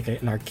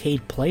an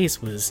arcade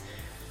place was.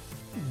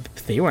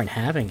 They weren't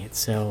having it,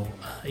 so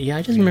yeah.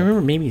 I just remember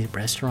maybe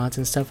restaurants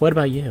and stuff. What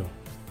about you?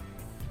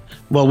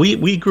 Well,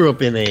 we grew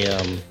up in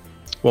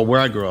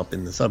where I grew up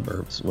in the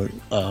suburbs,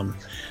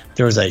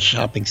 there was a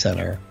shopping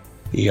center,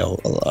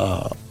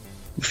 a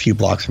few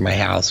blocks from my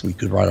house we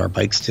could ride our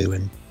bikes to,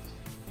 and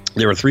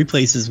there were 3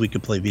 places we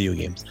could play video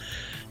games.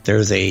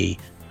 I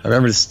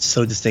remember this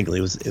so distinctly.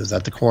 It was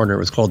at the corner. It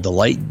was called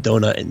Delight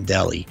Donut and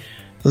Deli.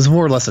 It was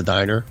more or less a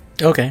diner.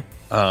 Okay.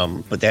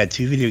 But they had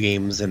 2 video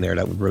games in there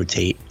that would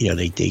rotate.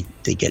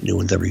 They get new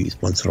ones every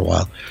once in a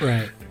while.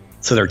 Right.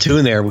 So there were 2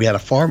 in there. We had a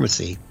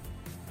pharmacy,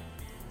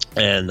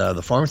 and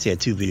the pharmacy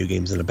had 2 video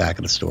games in the back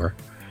of the store.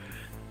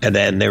 And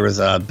then there was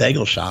a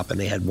bagel shop, and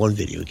they had 1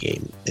 video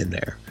game in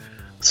there.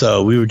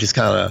 So we would just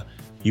kind of,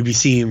 you would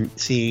see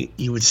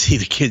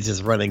the kids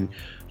just running,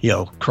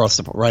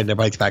 riding their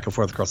bikes back and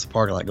forth across the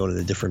parking lot, going to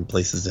the different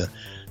places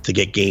to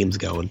get games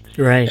going.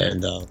 Right.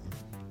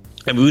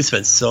 And we would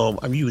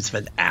you would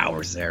spend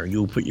hours there.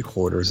 You would put your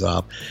quarters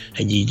up,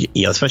 and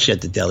especially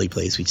at the deli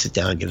place, we'd sit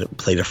down and get a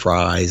plate of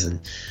fries,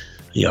 and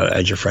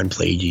as your friend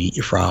played, you eat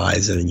your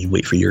fries, and then you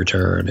wait for your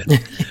turn.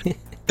 And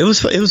it was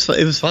fun. It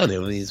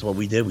was what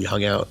we did. We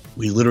hung out.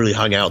 We literally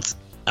hung out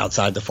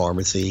outside the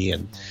pharmacy,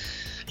 and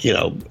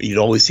you'd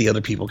always see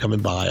other people coming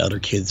by, other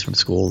kids from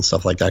school and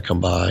stuff like that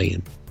come by,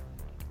 and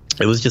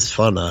it was just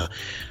fun.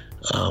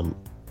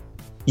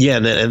 Yeah,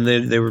 and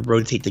then they would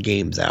rotate the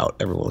games out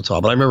every once in a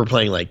while. But I remember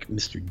playing like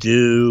Mr.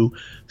 Do,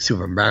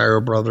 Super Mario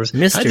Brothers.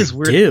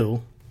 Mr.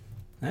 Do?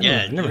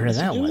 I've never heard of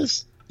that one.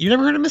 You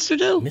never heard of Mr.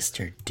 Do?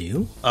 Mr.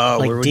 Do? Oh,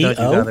 like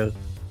D-O?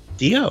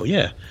 D-O,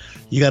 yeah.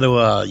 You got to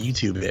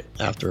YouTube it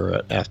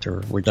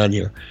after we're done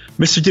here.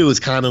 Mr. Do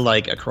is kind of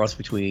like a cross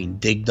between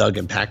Dig Dug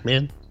and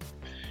Pac-Man.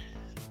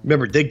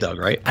 Remember Dig Dug,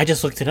 right? I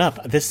just looked it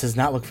up. This does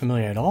not look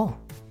familiar at all.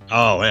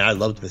 Oh, man, I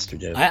loved Mr.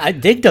 Do.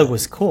 Dig Dug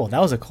was cool.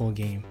 That was a cool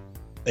game.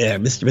 Yeah,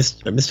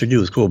 Mr. Do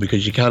was cool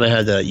because you kind of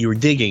had you were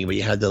digging, but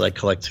you had to like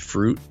collect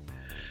fruit,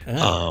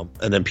 and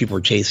then people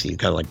were chasing you,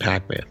 kind of like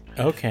Pac-Man.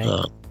 Okay.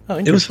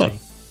 It was fun.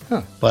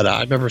 Huh. But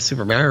I remember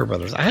Super Mario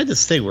Brothers. I had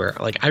this thing where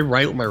like I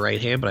write with my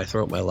right hand, but I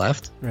throw with my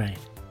left. Right.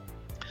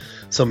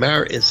 So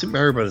in Super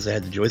Mario Brothers, I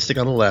had the joystick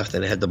on the left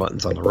and it had the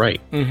buttons on the right.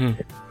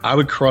 Mm-hmm. I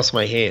would cross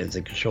my hands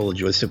and control the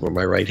joystick with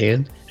my right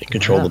hand and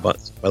control the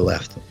buttons with my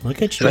left.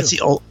 Look at you.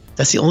 And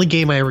that's the only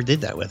game I ever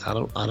did that with. I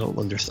don't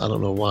understand. I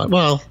don't know why.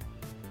 Well.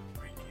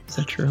 Is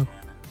that true?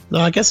 No,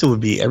 I guess it would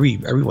be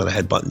everyone that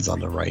had buttons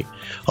on the right.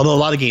 Although a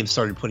lot of games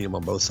started putting them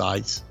on both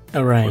sides.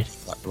 Oh, right.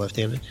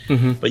 Left-handed.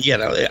 Mm-hmm. But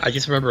yeah, I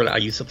just remember I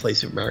used to play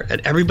Super Mario, and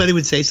everybody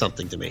would say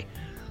something to me.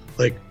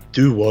 Like,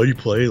 dude, why are you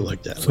playing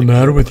like that? What's the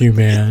matter with you,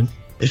 man?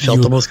 It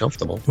felt the most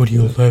comfortable. What are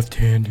you,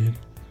 left-handed?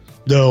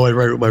 No, I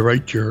write with my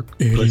right, jerk.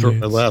 Idiot. I throw with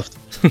my left.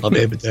 I'm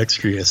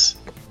ambidextrous.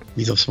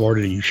 Means I'm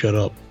smarter than you. Shut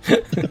up.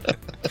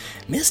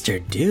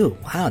 Mr. Do.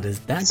 Wow,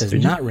 that does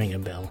not ring a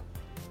bell.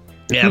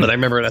 Yeah, but I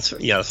remember that's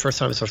the first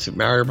time I saw Super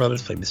Mario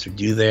Brothers. Played Mr.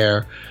 Do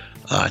there.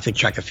 I think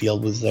Track and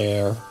Field was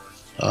there.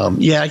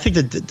 I think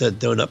the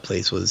donut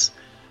place was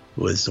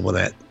the one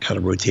that kind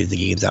of rotated the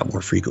games out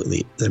more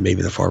frequently than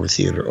maybe the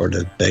pharmacy or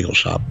the bagel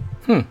shop.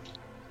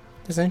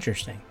 That's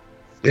interesting.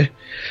 Yeah,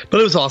 but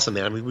it was awesome,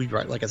 man. I mean, we'd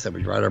ride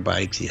our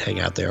bikes, you'd hang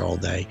out there all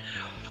day.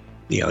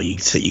 You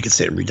could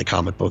sit and read the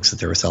comic books that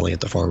they were selling at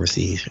the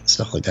pharmacy,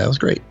 stuff like that. It was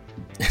great.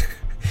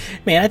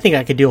 Man, I think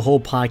I could do a whole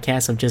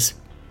podcast of just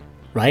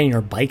riding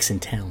our bikes in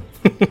town.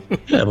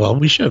 Yeah, well,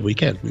 we should. We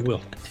can. We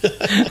will.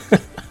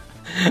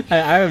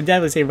 I would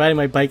definitely say riding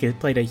my bike has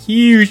played a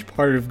huge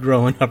part of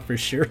growing up for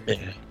sure.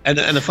 Yeah. And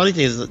the funny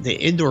thing is that the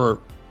indoor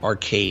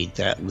arcade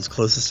that was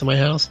closest to my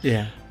house,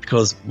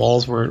 because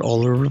malls weren't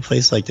all over the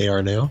place like they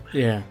are now,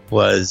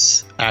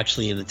 was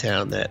actually in the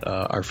town that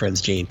our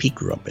friends Jay and Pete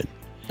grew up in.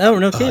 Oh,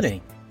 no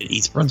kidding. In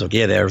East Brunswick.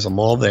 Yeah, there was a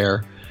mall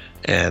there,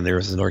 and there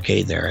was an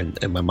arcade there,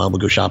 and my mom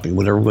would go shopping.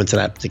 Whenever we went to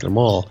that particular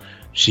mall,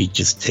 she'd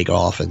just take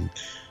off, and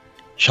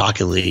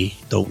shockingly,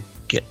 don't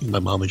get my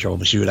mom in trouble,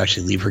 but she would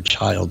actually leave her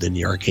child in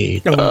the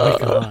arcade. Oh my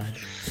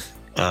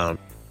god.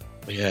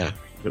 Yeah,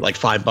 like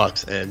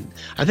 $5, and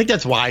I think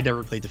that's why I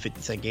never played the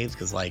 50-cent games,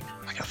 because like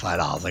I got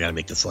 $5, I gotta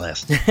make this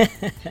last.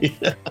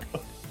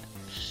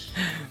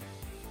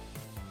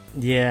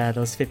 Yeah,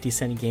 those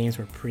 50-cent games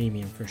were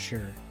premium for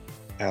sure.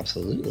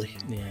 Absolutely.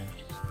 Yeah.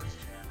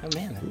 Oh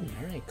man.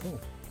 All right, cool.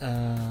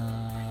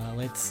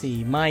 Let's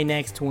see. My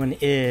next one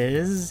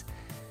is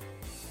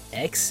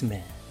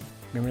X-Men.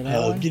 Remember that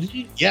one? Did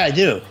you? Yeah, I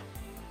do.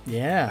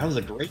 Yeah. That was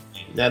a great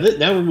game. Now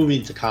we're moving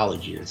into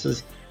college years.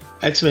 This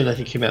X-Men, I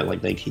think, came out in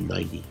like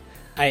 1990.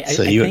 I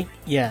think,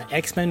 yeah,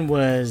 X-Men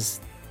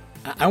was,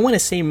 I want to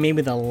say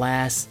maybe the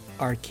last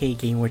arcade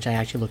game which I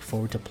actually look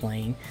forward to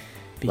playing,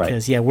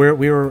 because we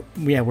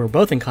were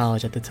both in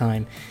college at the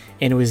time,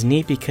 and it was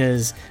neat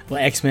because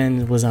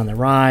X-Men was on the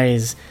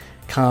rise,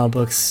 comic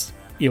books,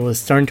 it was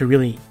starting to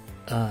really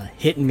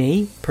hit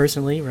me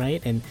personally,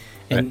 right, and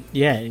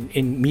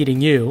in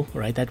meeting you,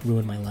 right, that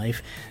ruined my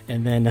life,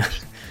 and then.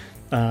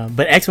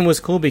 But X-Men was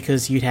cool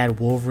because you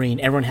had Wolverine.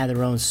 Everyone had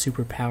their own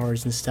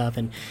superpowers and stuff.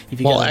 And if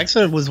you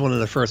X-Men was one of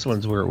the first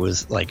ones where it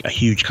was like a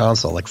huge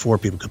console, like 4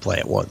 people could play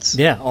at once.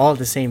 Yeah, all at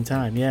the same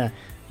time. Yeah.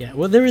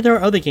 Well, there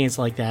are other games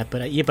like that,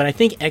 but I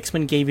think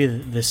X-Men gave you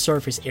the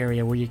surface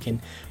area where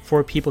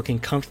 4 people can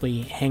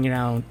comfortably hang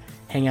out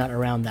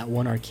around that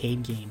one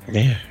arcade game.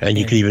 Yeah, and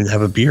you could even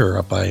have a beer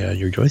up by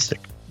your joystick.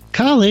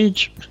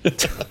 College.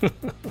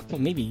 Well,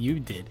 maybe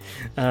you did.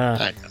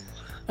 I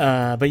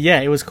know. But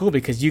yeah, it was cool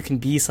because you can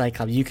be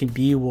Cyclops, you can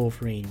be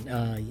Wolverine.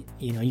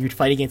 You'd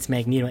fight against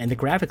Magneto, and the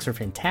graphics were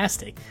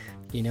fantastic.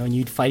 And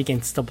you'd fight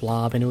against the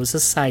Blob, and it was a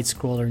side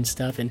scroller and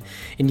stuff, and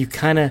you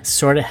kind of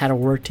sort of had to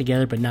work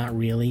together, but not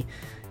really.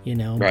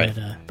 Right.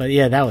 But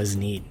yeah, that was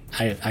neat.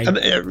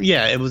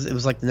 It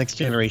was like the next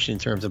generation in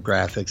terms of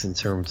graphics, in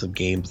terms of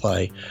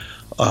gameplay.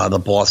 The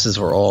bosses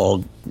were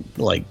all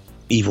like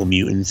evil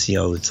mutants.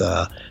 It's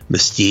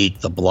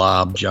Mystique, the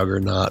Blob,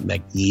 Juggernaut,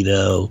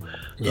 Magneto.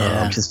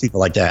 Yeah. Just people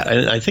like that.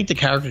 And I think the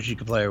characters you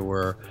could play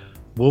were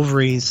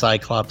Wolverine,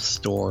 Cyclops,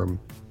 Storm,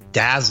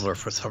 Dazzler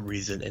for some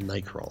reason, and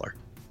Nightcrawler.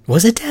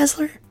 Was it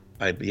Dazzler?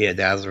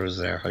 Dazzler was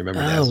there. I remember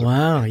Oh, Dazzler.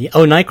 wow. Yeah.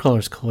 Oh,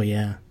 Nightcrawler's cool,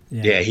 yeah.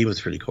 Yeah, he was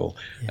pretty cool.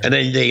 Yeah. And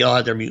then they all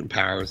had their mutant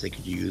powers they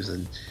could use,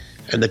 and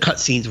the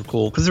cutscenes were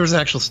cool because there was an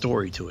actual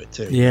story to it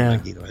too. Yeah.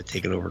 Had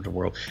taken over the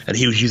world, and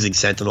he was using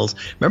Sentinels.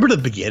 Remember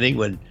the beginning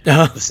when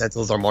the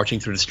Sentinels are marching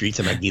through the streets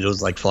and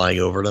Magneto's like flying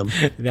over them?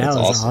 That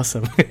was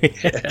awesome.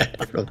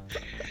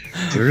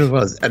 It really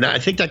was, and I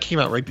think that came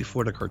out right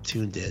before the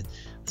cartoon did,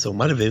 so it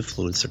might have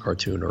influenced the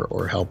cartoon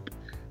or helped.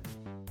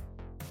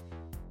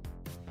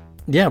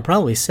 Yeah,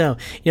 probably so.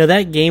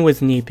 That game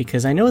was neat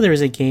because I know there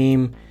was a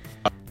game,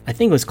 I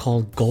think it was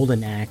called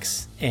Golden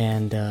Axe,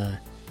 and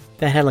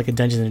that had like a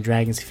Dungeons and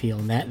Dragons feel,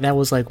 and that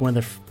was like one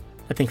of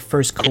the I think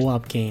first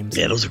co-op games.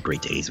 Yeah, those are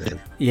great days,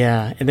 man.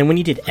 Yeah, and then when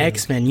you did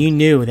X-Men, you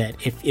knew that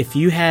if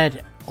you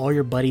had all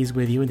your buddies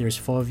with you and there's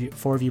four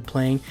of you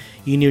playing,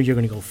 you knew you're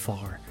going to go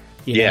far.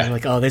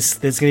 Like, oh, this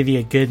is going to be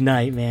a good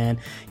night, man.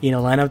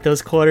 Line up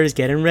those quarters,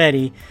 get them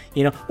ready.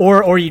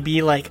 Or you'd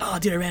be like, oh,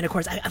 dude, I ran a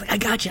course. I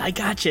got you.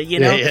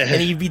 And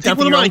then you'd be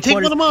dumping your own quarters. Take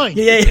one of mine.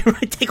 Yeah,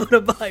 right. Take one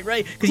of mine,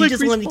 right? Because you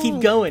just wanted to keep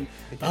going.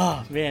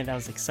 Oh man, that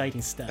was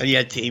exciting stuff. And you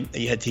had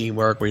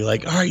teamwork where you're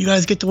like, all right, you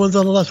guys get the ones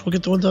on the left, we'll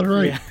get the ones on the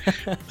right.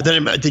 Yeah. But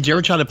then, did you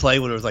ever try to play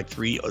when it was like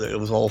 3? It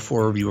was all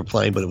 4 of you were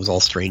playing, but it was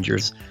all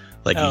strangers.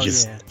 Like you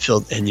just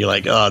filled, and you're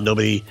like, oh,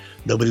 nobody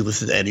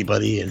listens to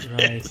anybody, and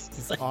right.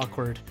 It's like,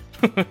 awkward.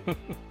 It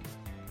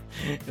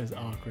was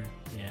awkward.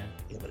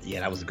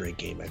 Yeah, that was a great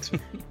game,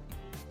 X-Men.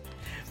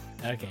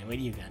 Okay, what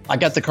do you got? I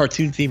got the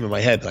cartoon theme in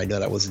my head, but I know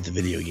that wasn't the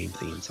video game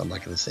theme, so I'm not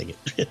going to sing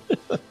it.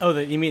 Oh,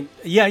 you mean?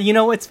 Yeah,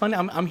 it's funny.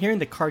 I'm hearing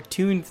the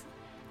cartoon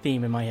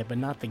theme in my head, but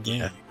not the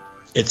game.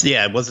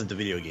 Yeah, it wasn't the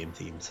video game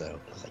theme, so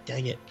I was like,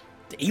 dang it.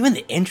 Even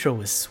the intro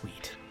was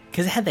sweet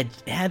because it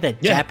had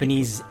that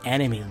Japanese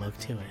anime look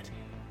to it.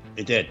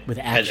 It did, with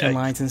action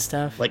lines and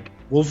stuff. Like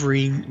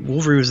Wolverine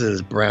was in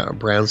his brown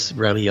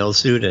and yellow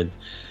suit, and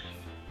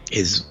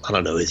his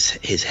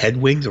his head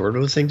wings, or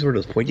those things, or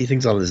those pointy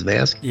things on his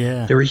mask.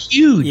 Yeah, they were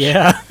huge.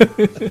 Yeah,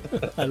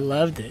 I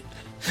loved it.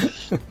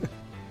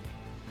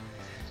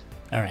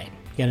 All right,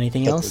 you got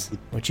anything else?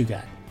 What you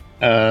got?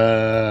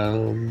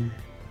 I'm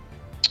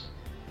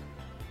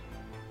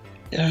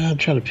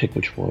trying to pick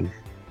which one.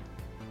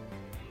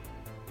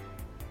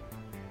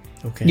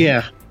 Okay.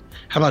 Yeah.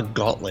 How about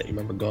Gauntlet? You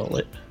remember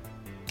Gauntlet?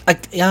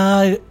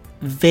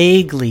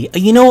 Vaguely.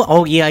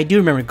 Oh yeah, I do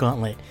remember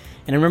Gauntlet,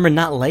 and I remember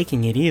not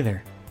liking it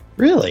either.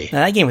 Really?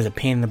 Now, that game was a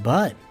pain in the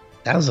butt.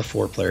 That was a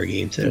 4-player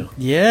game too.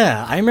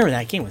 Yeah, I remember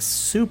that game was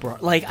super.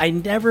 Like, I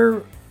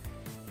never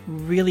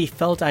really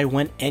felt I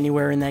went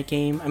anywhere in that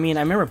game. I mean,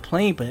 I remember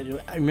playing, but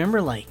I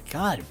remember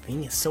God,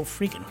 being so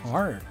freaking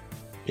hard.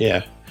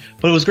 Yeah,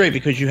 but it was great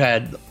because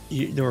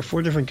there were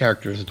 4 different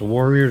characters: the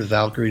warrior, the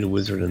Valkyrie, the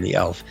wizard, and the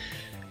elf.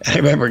 And I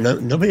remember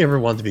nobody ever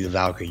wanted to be the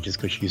Valkyrie just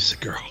because she was a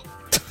girl.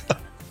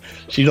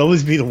 She'd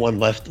always be the one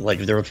left. Like,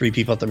 if there were 3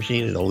 people at the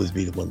machine, it'd always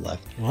be the one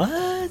left.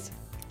 What?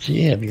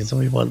 Yeah, because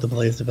nobody wanted to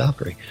play as the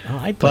Valkyrie. Oh,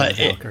 I'd play the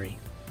Valkyrie.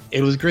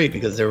 It was great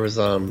because there was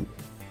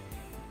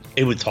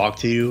it would talk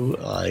to you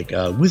like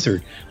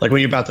wizard. Like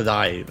when you're about to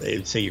die, it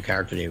would say your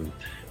character name.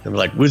 And we're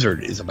like,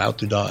 wizard is about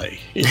to die.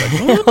 Like,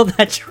 oh,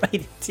 that's right,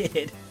 it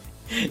did.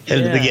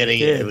 In the beginning,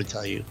 it would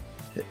tell you.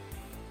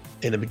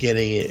 in the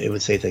beginning, it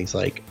would say things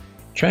like,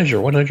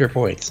 treasure 100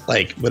 points.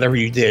 Like, whatever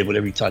you did,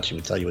 whatever you touched, it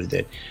would tell you what it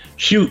did.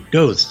 Shoot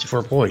ghost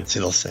for points,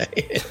 it'll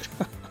say.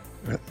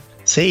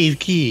 Save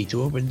key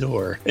to open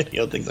door.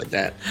 Things like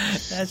that.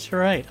 That's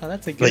right. Oh,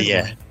 that's a good But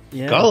yeah, one.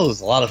 Yeah. Gauntlet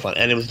was a lot of fun.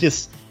 And it was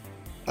just,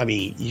 I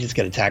mean, you just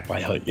get attacked by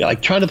a hood.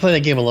 Like, trying to play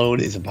that game alone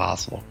is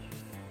impossible.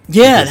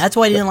 Yeah, Because- that's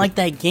why I didn't like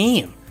that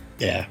game.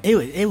 Yeah,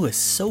 It was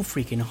so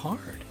freaking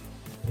hard.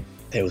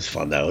 it was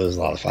fun, though. It was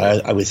a lot of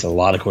fun. I wasted a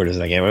lot of quarters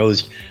in that game. I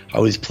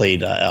always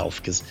played Elf,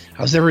 because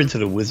I was never into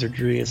the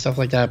wizardry and stuff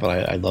like that,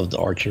 but I loved the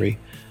archery.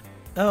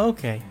 Oh,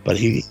 okay. But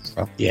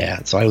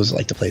so I always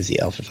liked to play as the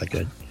elf if I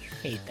could.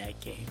 Hate that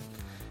game.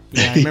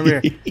 Yeah, I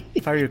remember,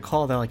 if I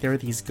recall, that there were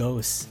these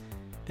ghosts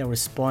that were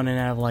spawning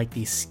out of like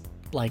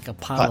a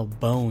pile of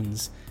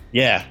bones.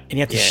 Yeah. And you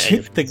have to and shoot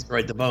if you the...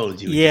 destroyed the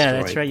bones. You would Yeah, destroy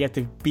that's it. right. You have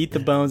to beat the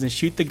bones and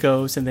shoot the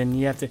ghosts, and then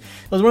you have to... It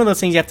was one of those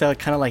things you have to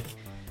kind of like...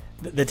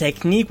 The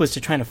technique was to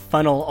try to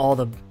funnel all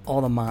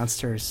the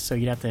monsters, so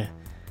you'd have to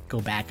go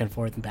back and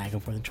forth and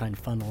try and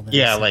funnel them.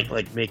 Yeah, So-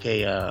 like make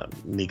a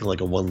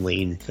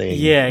 1-lane thing.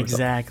 Yeah, or something.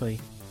 exactly.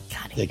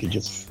 God, They could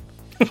just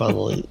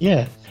funnel it.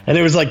 Yeah. And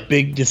there was like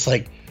big, just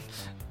like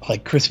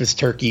Christmas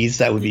turkeys.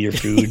 That would be your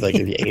food. Like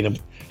if you ate them.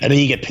 And then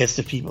you get pissed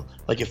if people,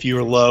 like if you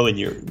were low and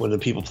one of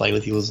the people playing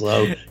with you was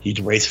low, you'd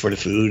race for the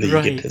food and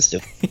Right. you get pissed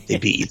if they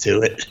beat you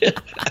to it.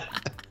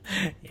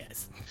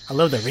 Yes. I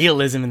love the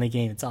realism in the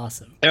game. It's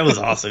awesome. That was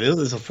awesome. It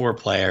was a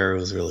 4-player. It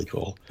was really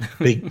cool.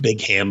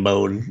 Big ham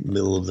bone,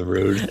 middle of the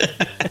road.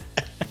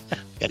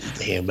 Got to eat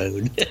the ham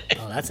bone.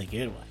 Oh, that's a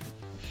good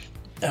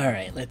one. All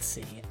right, let's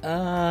see.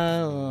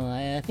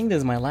 I think this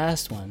is my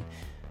last one.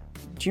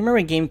 Do you remember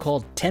a game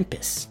called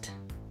Tempest?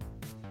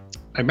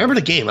 I remember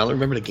the game. I don't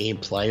remember the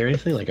gameplay or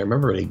anything. Like I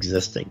remember it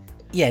existing.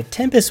 Yeah,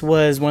 Tempest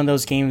was one of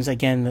those games.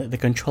 Again, the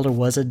controller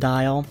was a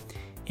dial,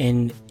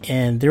 and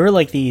there were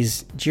like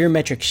these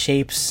geometric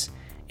shapes,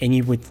 and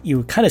you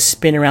would kind of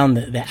spin around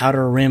the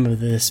outer rim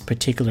of this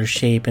particular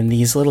shape, and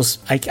these little,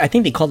 I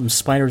think they called them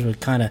spiders, would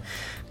kind of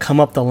come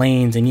up the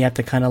lanes, and you have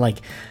to kind of like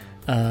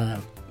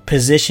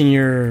position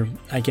your,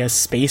 I guess,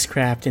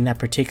 spacecraft in that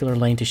particular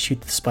lane to shoot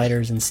the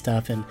spiders and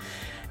stuff, and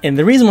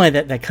the reason why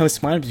that comes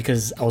to mind is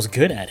because I was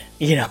good at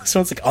it,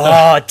 So it's like,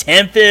 oh,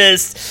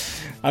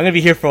 Tempest, I'm gonna be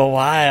here for a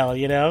while,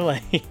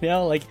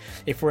 like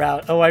if we're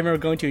out. Oh, I remember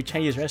going to a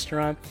Chinese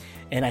restaurant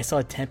and I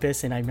saw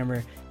Tempest, and I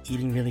remember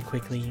eating really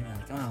quickly. And I'm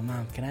like, oh,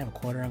 Mom, can I have a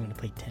quarter? I'm gonna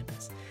play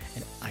Tempest,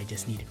 and I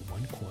just needed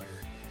 1 quarter,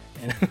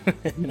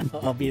 and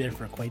I'll be there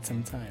for quite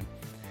some time.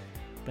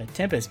 But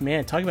Tempest,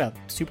 man, talk about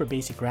super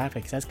basic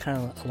graphics. That's kind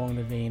of along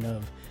the vein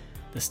of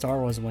the Star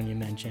Wars one you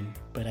mentioned,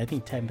 but I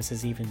think Tempest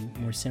is even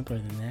more simpler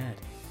than that.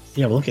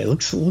 Yeah, well, okay. It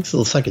looks a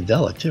little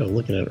psychedelic too. I'm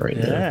looking at it right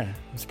now. Yeah,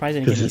 I'm surprised I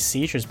didn't get any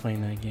seizures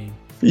playing that game.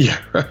 Yeah,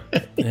 right.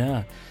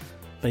 Yeah,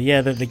 but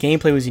yeah, the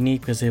gameplay was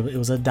unique because it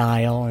was a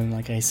dial, and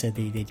like I said,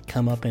 they'd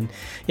come up, and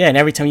and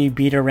every time you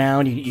beat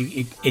around,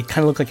 it kind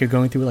of looked like you're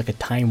going through like a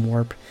time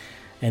warp,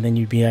 and then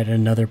you'd be at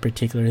another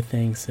particular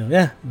thing. So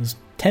yeah, it was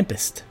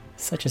Tempest.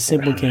 Such a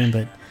simple game,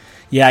 but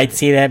yeah, I'd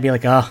see that and be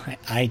like, oh,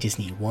 I just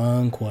need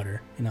 1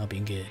 quarter, and I'll be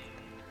good.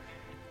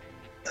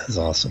 That's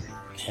awesome.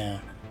 Yeah.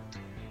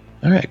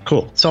 All right,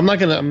 cool. So I'm not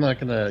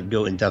gonna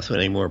go in depth with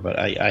it anymore. But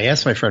I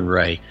asked my friend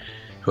Ray,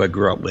 who I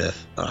grew up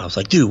with. I was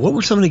like, dude, what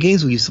were some of the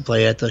games we used to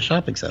play at the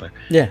shopping center?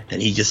 Yeah. And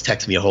he just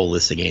texted me a whole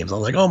list of games. I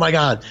was like, oh my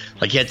god!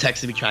 Like he had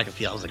texted me track and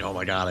field. I was like, oh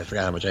my god, I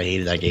forgot how much I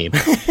hated that game.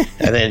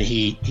 And then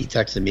he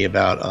texted me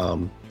about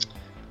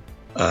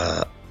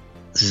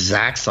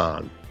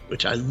Zaxxon,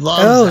 which I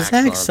love. Oh,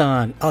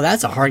 Zaxxon. Oh,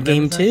 that's a hard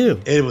game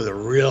too. It was a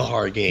real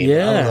hard game.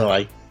 Yeah. I don't know.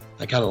 I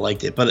kind of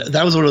liked it, but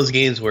that was one of those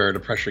games where the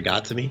pressure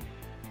got to me.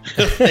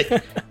 Like,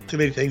 too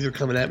many things were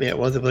coming at me at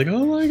once. I'm like,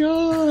 oh my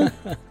god.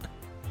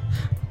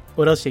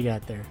 What else you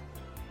got there?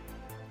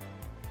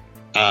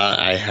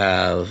 I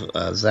have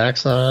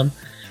Zaxxon.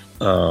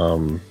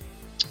 I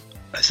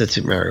said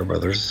Super Mario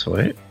Brothers.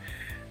 Wait,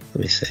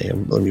 let me see.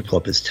 Let me pull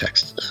up his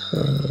text.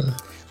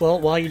 Well,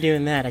 while you're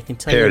doing that, I can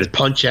tell There it you. is.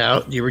 Punch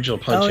Out, the original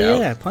Punch Out. Oh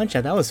yeah, Punch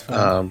Out. That was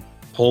fun.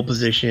 Pole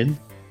Position,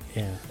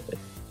 Yeah.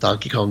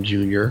 Donkey Kong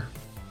Jr.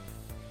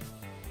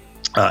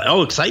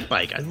 Excite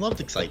Bike. I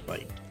loved Excite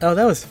Bike. Oh,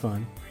 that was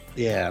fun.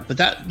 Yeah, but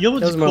what's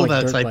That was more cool like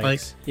about dirt Excite Bike?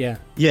 bikes. Yeah.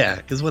 Yeah,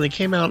 because when it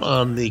came out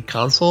on the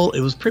console,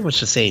 it was pretty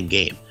much the same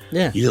game.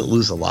 Yeah. You didn't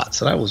lose a lot,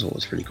 so that was what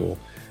was pretty cool.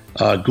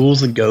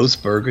 Ghouls and Ghosts,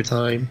 Burger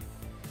Time.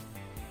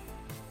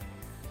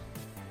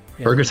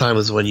 Yeah. Burger Time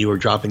was when you were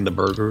dropping the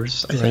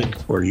burgers, I think,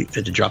 Right. or you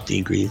had to drop the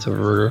ingredients of a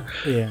burger.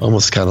 Yeah.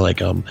 Almost kind of like,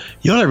 you know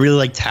what I really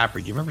like? Tapper.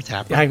 Do you remember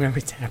Tapper? I remember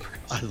Tapper.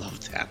 I love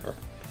Tapper.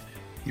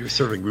 You were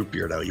serving root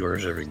beer, though. You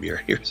weren't serving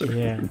beer. You were serving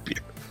Yeah. root beer.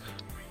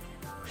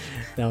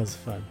 That was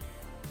fun.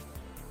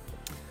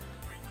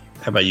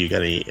 How about you?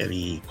 Got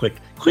any quick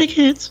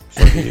hits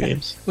for video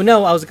games? Well,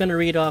 no, I was going to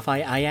read off.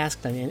 I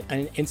asked on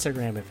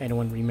Instagram if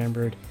anyone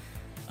remembered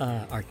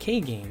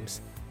arcade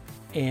games,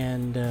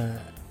 and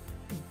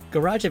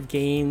Garage of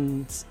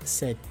Games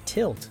said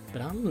Tilt,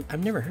 but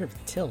I've never heard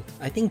of Tilt.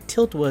 I think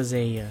Tilt was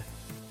an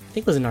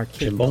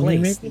arcade Pinball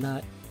game, place, maybe?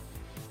 not.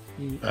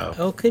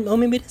 Oh.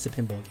 Maybe it is a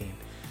pinball game.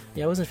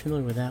 Yeah, I wasn't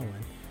familiar with that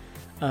one.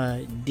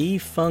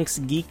 D-Funk's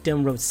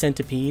Geekdom wrote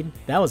Centipede.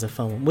 That was a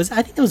fun one.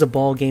 I think it was a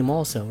ball game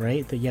also,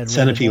 right? That you had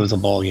Centipede was a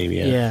ball game,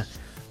 yeah.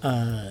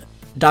 Yeah.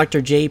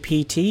 Dr.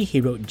 JPT,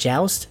 he wrote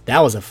Joust. That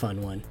was a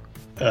fun one.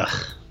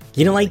 Ugh.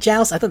 You don't like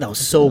Joust? I thought that was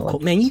so cool.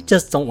 Man, you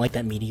just don't like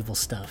that medieval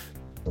stuff.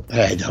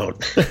 I don't.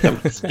 That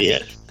must be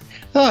it.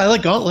 Oh, I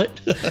like Gauntlet.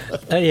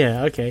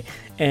 Yeah, okay.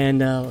 And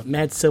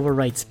Mad Silver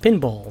writes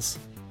Pinballs,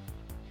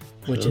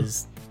 which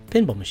is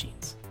pinball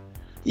machines.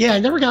 Yeah, I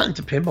never got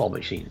into pinball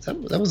machines.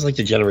 That was like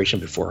the generation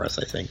before us,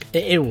 I think.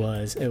 It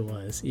was.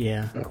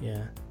 Yeah,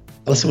 yeah.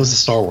 Unless it was a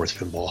Star Wars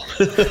pinball.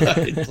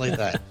 I didn't play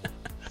that.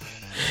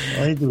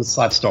 All I had to do was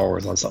slap Star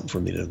Wars on something for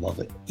me to love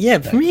it. Yeah,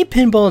 for me,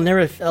 pinball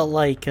never felt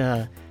like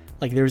there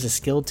was a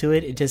skill to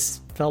it. It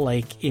just felt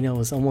like, it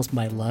was almost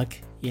by luck,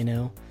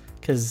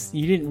 because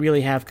you didn't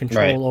really have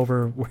control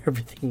over where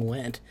everything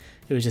went.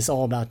 It was just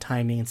all about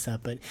timing and stuff.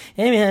 But,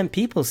 hey, man,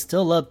 people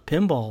still love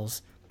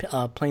pinballs.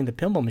 Playing the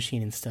pinball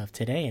machine and stuff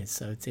today,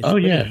 so it's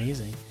pretty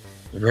amazing.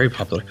 They're very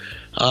popular.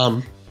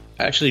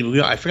 Actually,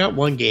 I forgot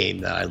one game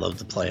that I love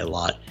to play a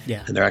lot.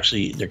 Yeah, and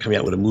they're coming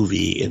out with a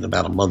movie in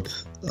about a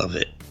month of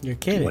it. You're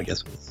kidding? I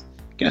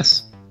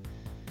guess.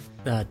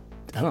 I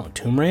don't know,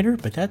 Tomb Raider,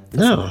 but that's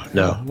no.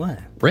 What?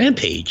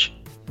 Rampage.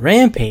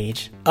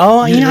 Oh,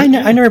 I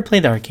never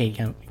played the arcade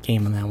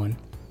game on that one.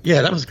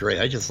 Yeah, that was great.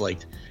 I just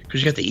liked.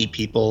 Because you got to eat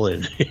people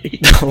and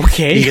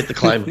okay, you get to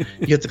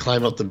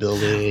climb up the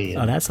building.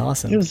 Oh, that's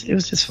awesome! It was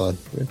just fun.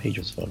 Rampage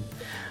was fun.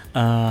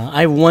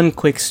 I have one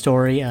quick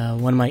story.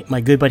 One of my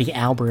good buddy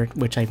Albert,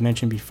 which I've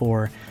mentioned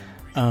before,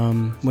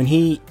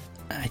 when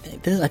I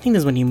think this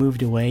is when he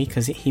moved away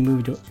because he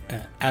moved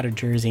out of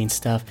Jersey and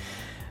stuff.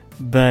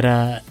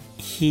 But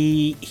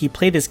he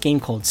played this game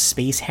called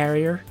Space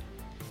Harrier,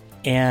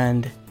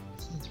 and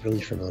it's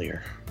really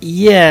familiar.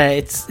 Yeah,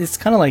 it's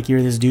kind of like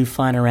you're this dude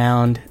flying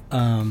around.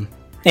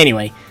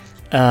 Anyway,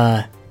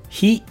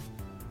 he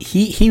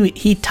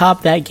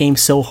topped that game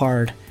so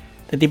hard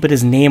that they put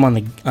his name on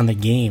the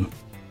game,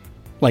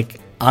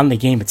 like on the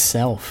game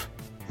itself.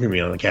 You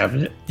mean on the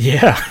cabinet?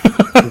 Yeah.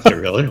 Is it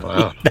really?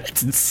 Wow.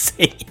 That's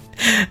insane.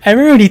 I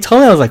remember when he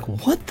told me, I was like,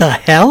 "What the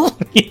hell?"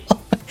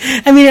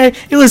 I mean,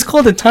 it was cool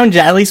at the time to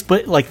at least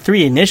put like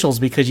 3 initials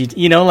because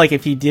like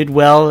if you did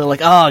well,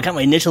 like, oh, I got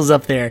my initials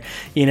up there.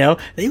 They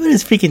put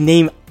his freaking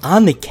name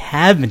on the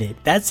cabinet.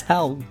 That's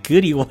how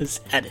good he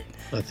was at it.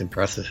 That's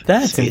impressive.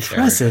 That's Space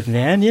impressive,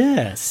 Harrier. Man.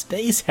 Yeah,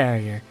 Space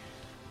Harrier.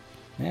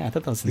 Yeah, I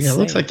thought that was insane. Yeah, it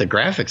looks like the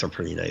graphics are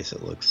pretty nice.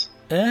 It looks.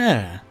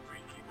 Yeah.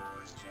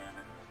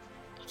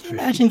 Can you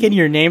imagine getting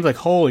your name like,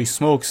 holy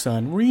smokes,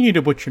 son, we need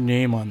to put your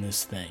name on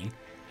this thing.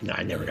 No,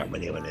 I never got my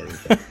name on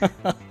anything.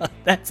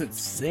 That's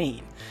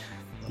insane.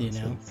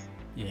 Yeah.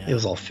 It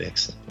was all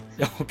fixed.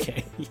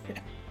 Okay,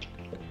 yeah.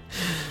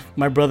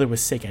 My brother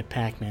was sick at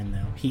Pac-Man,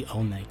 though. He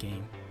owned that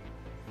game.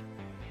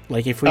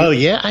 Like, if we... Oh,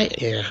 yeah?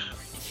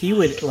 He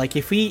would, like,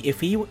 if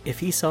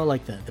he saw,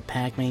 like, the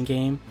Pac-Man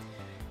game,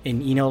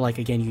 and, like,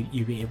 again,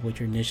 you'd be able with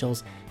your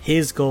initials,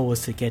 his goal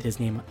was to get his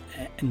name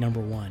at number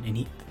 1,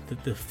 and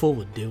the fool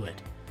would do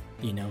it.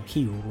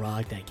 He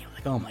rocked that game.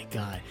 Like, oh, my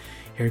God.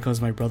 Here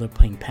comes my brother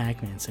playing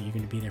Pac-Man, so you're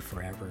going to be there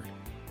forever.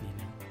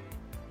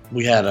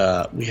 We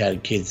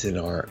had kids in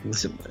our...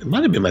 It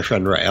might have been my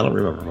friend Ray. I don't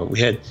remember. But we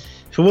had...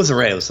 If it wasn't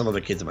Ray, it was some other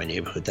kids in my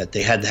neighborhood that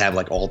they had to have,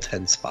 like, all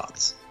 10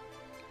 spots.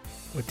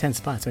 What 10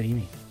 spots? What do you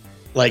mean?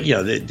 Like,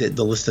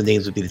 the list of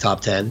names would be the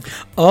top 10.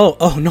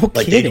 Oh, no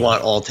like, kidding. They'd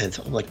want all 10.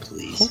 I'm like,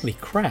 please. Holy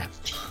crap.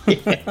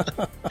 Yeah.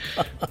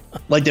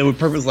 Like, they would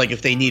purpose, like,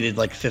 if they needed,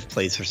 like, 5th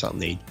place or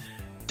something,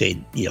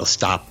 they'd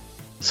stop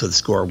so the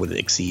score wouldn't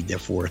exceed their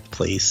 4th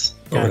place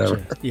or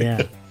whatever.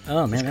 Yeah.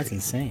 Oh, man, that's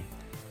insane.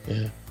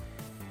 Yeah.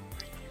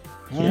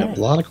 Yeah, right.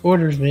 A lot of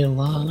quarters, man. A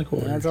lot of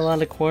quarters. That's a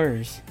lot of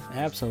quarters.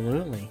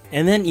 Absolutely.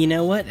 And then, you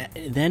know what?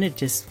 Then it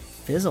just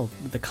fizzled.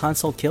 The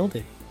console killed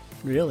it.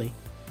 Really.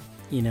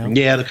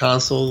 Yeah, the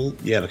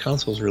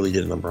consoles really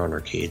did a number on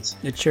arcades.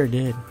 It sure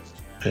did.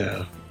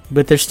 Yeah.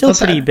 But they're still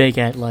pretty big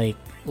at like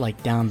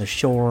down the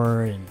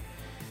shore and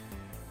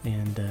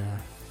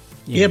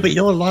yeah, but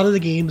a lot of the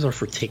games are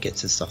for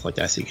tickets and stuff like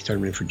that, so you can turn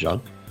them in for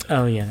junk.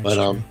 Oh yeah, that's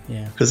true.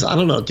 Yeah. Because I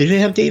don't know, did they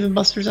have Dave and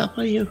Buster's out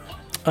by you?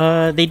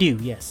 They do,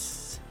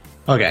 yes.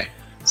 Okay,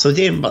 so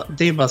Dave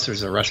and Buster's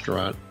is a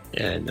restaurant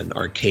and an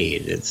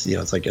arcade. It's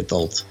it's like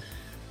adult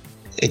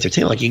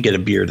entertainment. Like you can get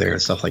a beer there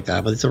and stuff like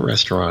that, but it's a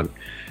restaurant.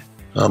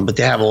 But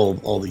they have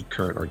all the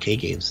current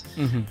arcade games,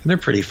 and they're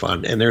pretty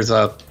fun. And there's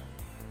a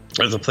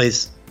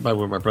place by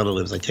where my brother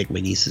lives. I take my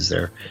nieces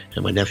there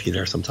and my nephew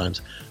there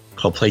sometimes,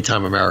 called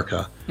Playtime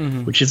America,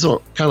 which is kind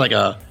of like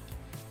a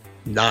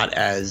not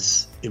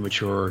as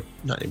immature,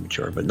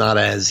 but not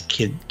as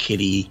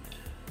kiddie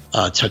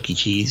Chuck E.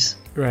 Cheese.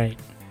 Right.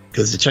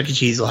 Because the Chuck E.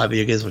 Cheese will have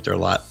video games, but they're a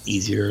lot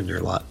easier and they're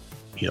a lot,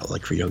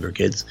 like for younger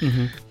kids.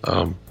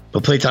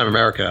 But Playtime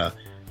America,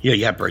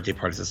 you have birthday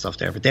parties and stuff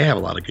there, but they have a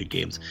lot of good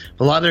games.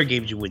 But a lot of their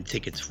games you win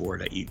tickets for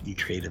that you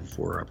trade in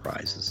for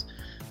prizes.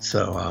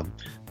 So,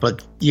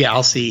 but yeah,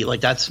 I'll see.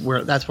 Like that's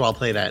where I'll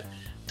play that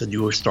the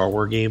newer Star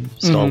Wars game,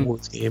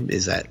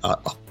 is at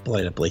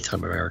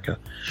Playtime America.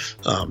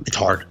 It's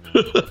hard.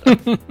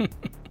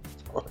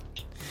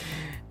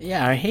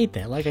 Yeah, I hate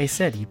that. Like I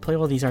said, you play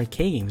all these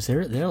arcade games;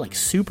 they're like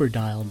super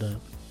dialed up.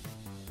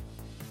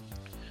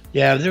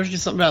 Yeah, there's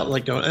just something about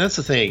like going. And that's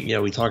the thing,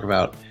 we talk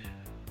about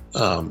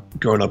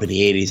growing up in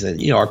the '80s,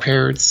 and our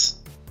parents,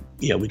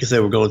 because they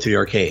were going to the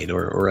arcade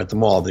or at the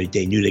mall,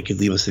 they knew they could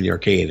leave us in the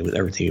arcade and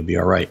everything would be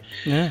all right.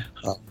 Yeah,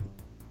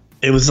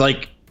 it was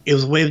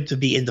a way to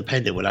be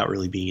independent without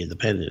really being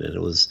independent, and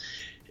it was,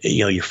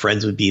 your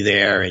friends would be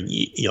there, and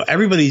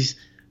everybody's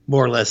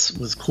more or less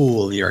was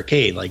cool in the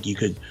arcade. Like you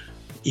could.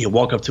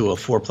 Walk up to a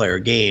 4-player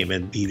game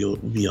and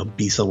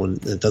be someone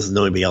that doesn't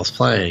know anybody else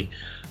playing,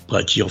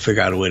 but you'll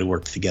figure out a way to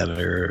work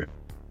together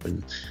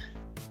and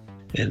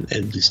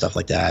do stuff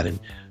like that. And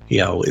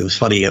it was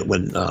funny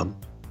when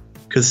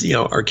because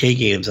arcade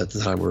games at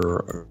the time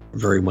were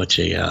very much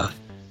a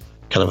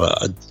kind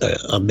of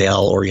a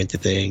male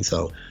oriented thing.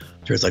 So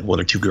there's like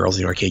 1 or 2 girls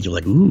in the arcade. You're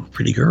like, ooh,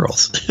 pretty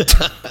girls.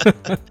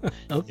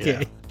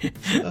 Okay.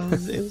 It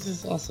was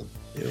just awesome.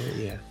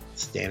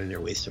 Standing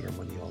there wasting our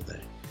money all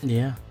day.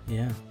 Yeah.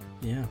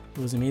 It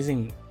was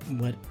amazing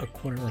what a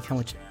quarter, like how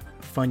much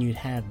fun you'd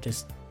have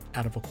just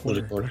out of a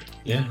quarter.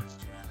 Yeah.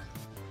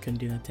 Couldn't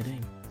do that today.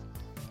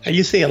 And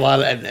you see a lot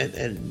of,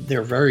 and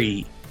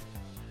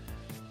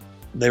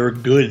they were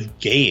good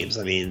games.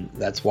 I mean,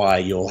 that's why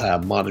you'll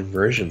have modern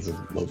versions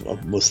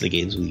of most of the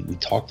games we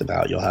talked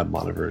about. You'll have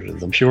modern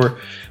versions. I'm sure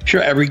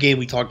every game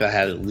we talked about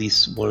had at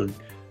least one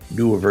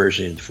newer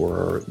version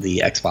for the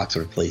Xbox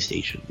or the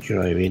PlayStation. You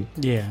know what I mean?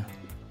 Yeah.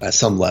 At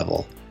some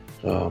level.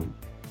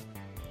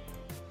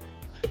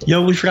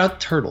 We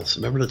forgot Turtles.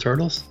 Remember the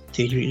Turtles?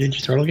 Teenage Mutant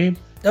Ninja Turtle game?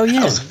 Oh yeah,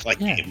 that was a fun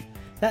game.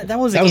 That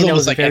was a game that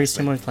was like very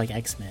similar to like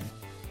X-Men.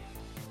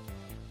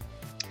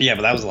 Yeah,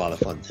 but that was a lot of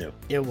fun too.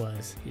 It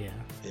was, yeah.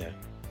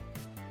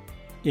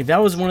 Yeah,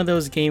 that was one of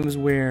those games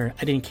where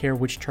I didn't care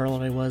which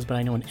turtle I was, but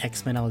I know in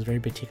X-Men I was very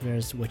particular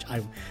as to which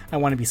I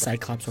want to be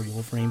Cyclops or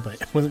Wolverine,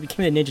 but when it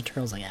became the Ninja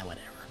Turtles, like, whatever.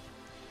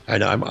 I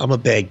know, I'm a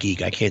bad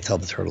geek. I can't tell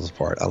the turtles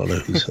apart. I don't know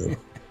who's who.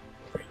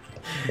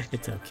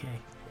 It's okay.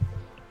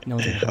 No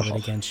one's going to hold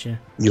it against you.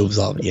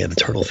 The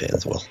turtle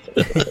fans will.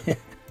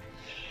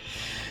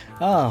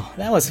 Oh,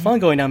 that was fun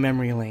going down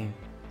memory lane.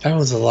 That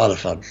was a lot of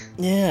fun.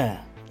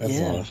 Yeah. That was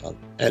a lot of fun.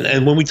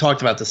 And when we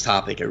talked about this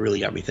topic, it really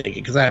got me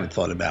thinking, because I haven't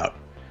thought about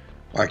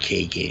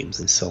arcade games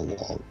in so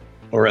long,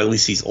 or at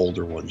least these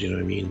older ones, you know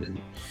what I mean?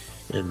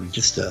 And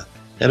just and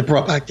it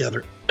brought back the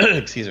other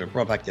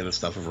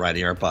stuff of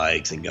riding our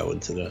bikes and going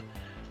to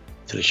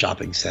the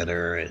shopping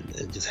center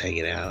and just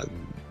hanging out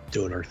and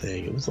doing our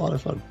thing. It was a lot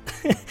of fun.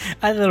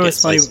 I thought it was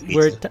funny.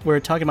 We're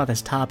talking about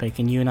this topic,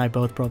 and you and I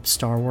both brought up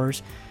Star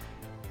Wars.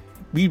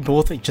 We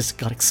both just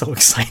got so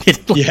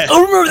excited. Like, yeah.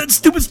 Oh, remember that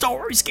stupid Star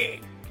Wars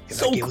game?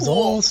 So that game cool. was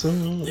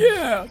awesome.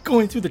 Yeah,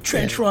 going through the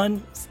trench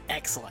run was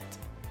excellent.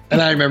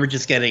 And I remember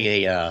just getting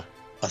a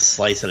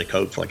slice and a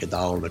Coke for like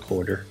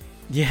 $1.25.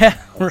 Yeah,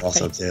 right.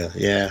 Awesome too.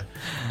 Yeah,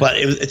 but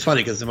it's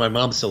funny because my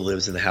mom still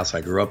lives in the house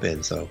I grew up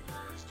in, so.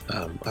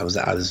 I was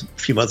a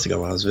few months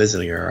ago when I was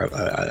visiting her,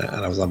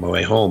 and I was on my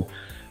way home.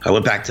 I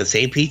went back to the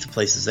same pizza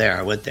places there.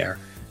 I went there,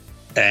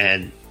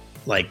 and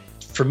like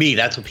for me,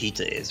 that's what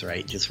pizza is,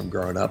 right? Just from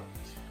growing up,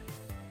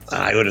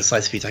 I ordered a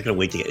slice of pizza. I couldn't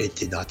wait to get it. It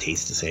did not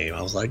taste the same.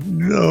 I was like,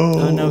 no.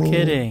 Oh, no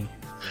kidding.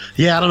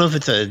 Yeah, I don't know if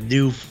it's a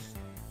new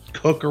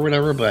cook or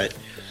whatever, but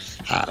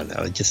I don't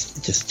know. It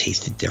just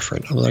tasted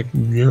different. I was like,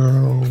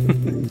 no.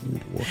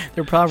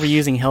 They're probably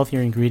using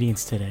healthier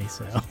ingredients today,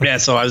 so. Yeah,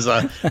 so I was.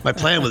 My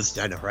plan was,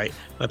 I know, right?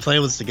 My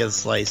plan was to get a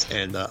slice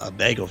and a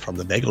bagel from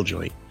the bagel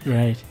joint.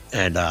 Right.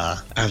 And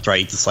after I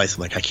eat the slice,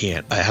 I'm like, I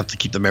can't. I have to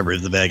keep the memory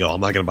of the bagel. I'm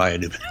not going to buy a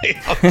new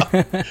bagel.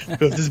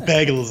 If this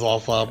bagel is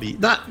off, I'll be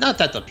not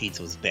that the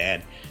pizza was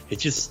bad.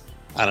 It's just,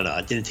 I don't know.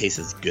 It didn't taste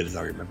as good as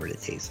I remembered it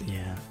tasting.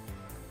 Yeah.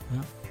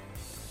 Well,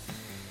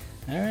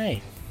 all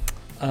right.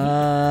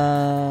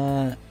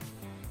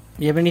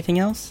 You have anything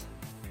else?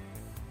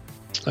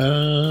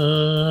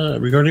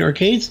 Regarding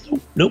arcades?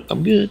 Nope,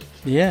 I'm good.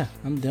 Yeah,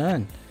 I'm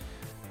done.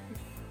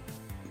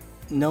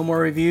 No more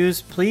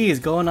reviews. Please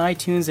go on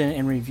iTunes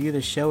and review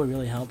the show. It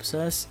really helps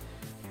us.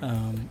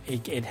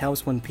 It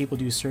helps when people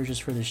do searches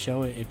for the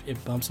show.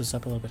 It bumps us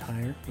up a little bit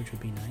higher, which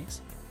would be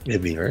nice.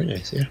 It'd be very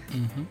nice, yeah.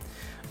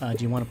 Mm-hmm.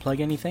 Do you want to plug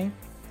anything?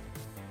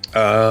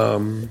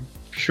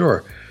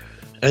 Sure.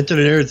 Enter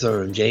the Nerd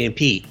Zone, Jay and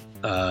Pete.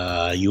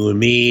 You and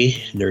me,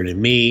 Nerd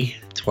and me,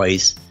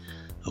 twice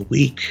a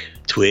week.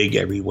 Twig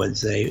every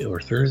Wednesday or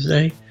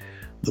Thursday.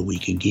 The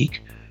Week in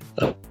Geek.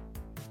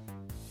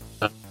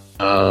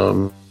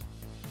 Oh,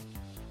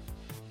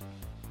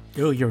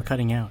 you were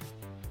cutting out.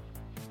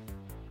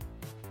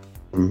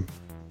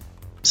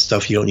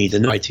 Stuff you don't need to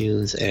know.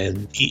 iTunes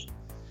and Pete,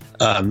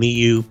 me,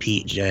 you,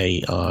 Pete,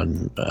 Jay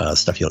on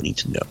stuff you don't need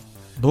to know.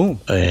 Boom.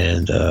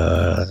 And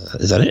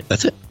is that it?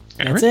 That's it.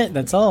 That's it.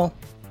 That's all.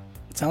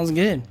 Sounds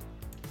good.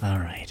 All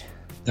right.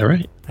 All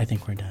right. I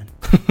think we're done.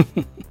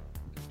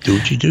 Do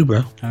what you do,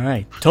 bro. All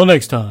right. Till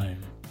next time.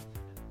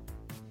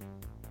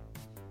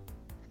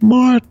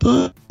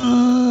 Martha.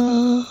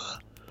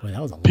 Boy,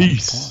 that was a long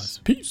Peace. pause.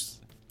 Peace.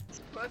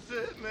 That's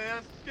it,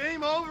 man.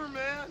 Game over,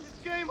 man. It's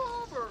game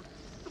over.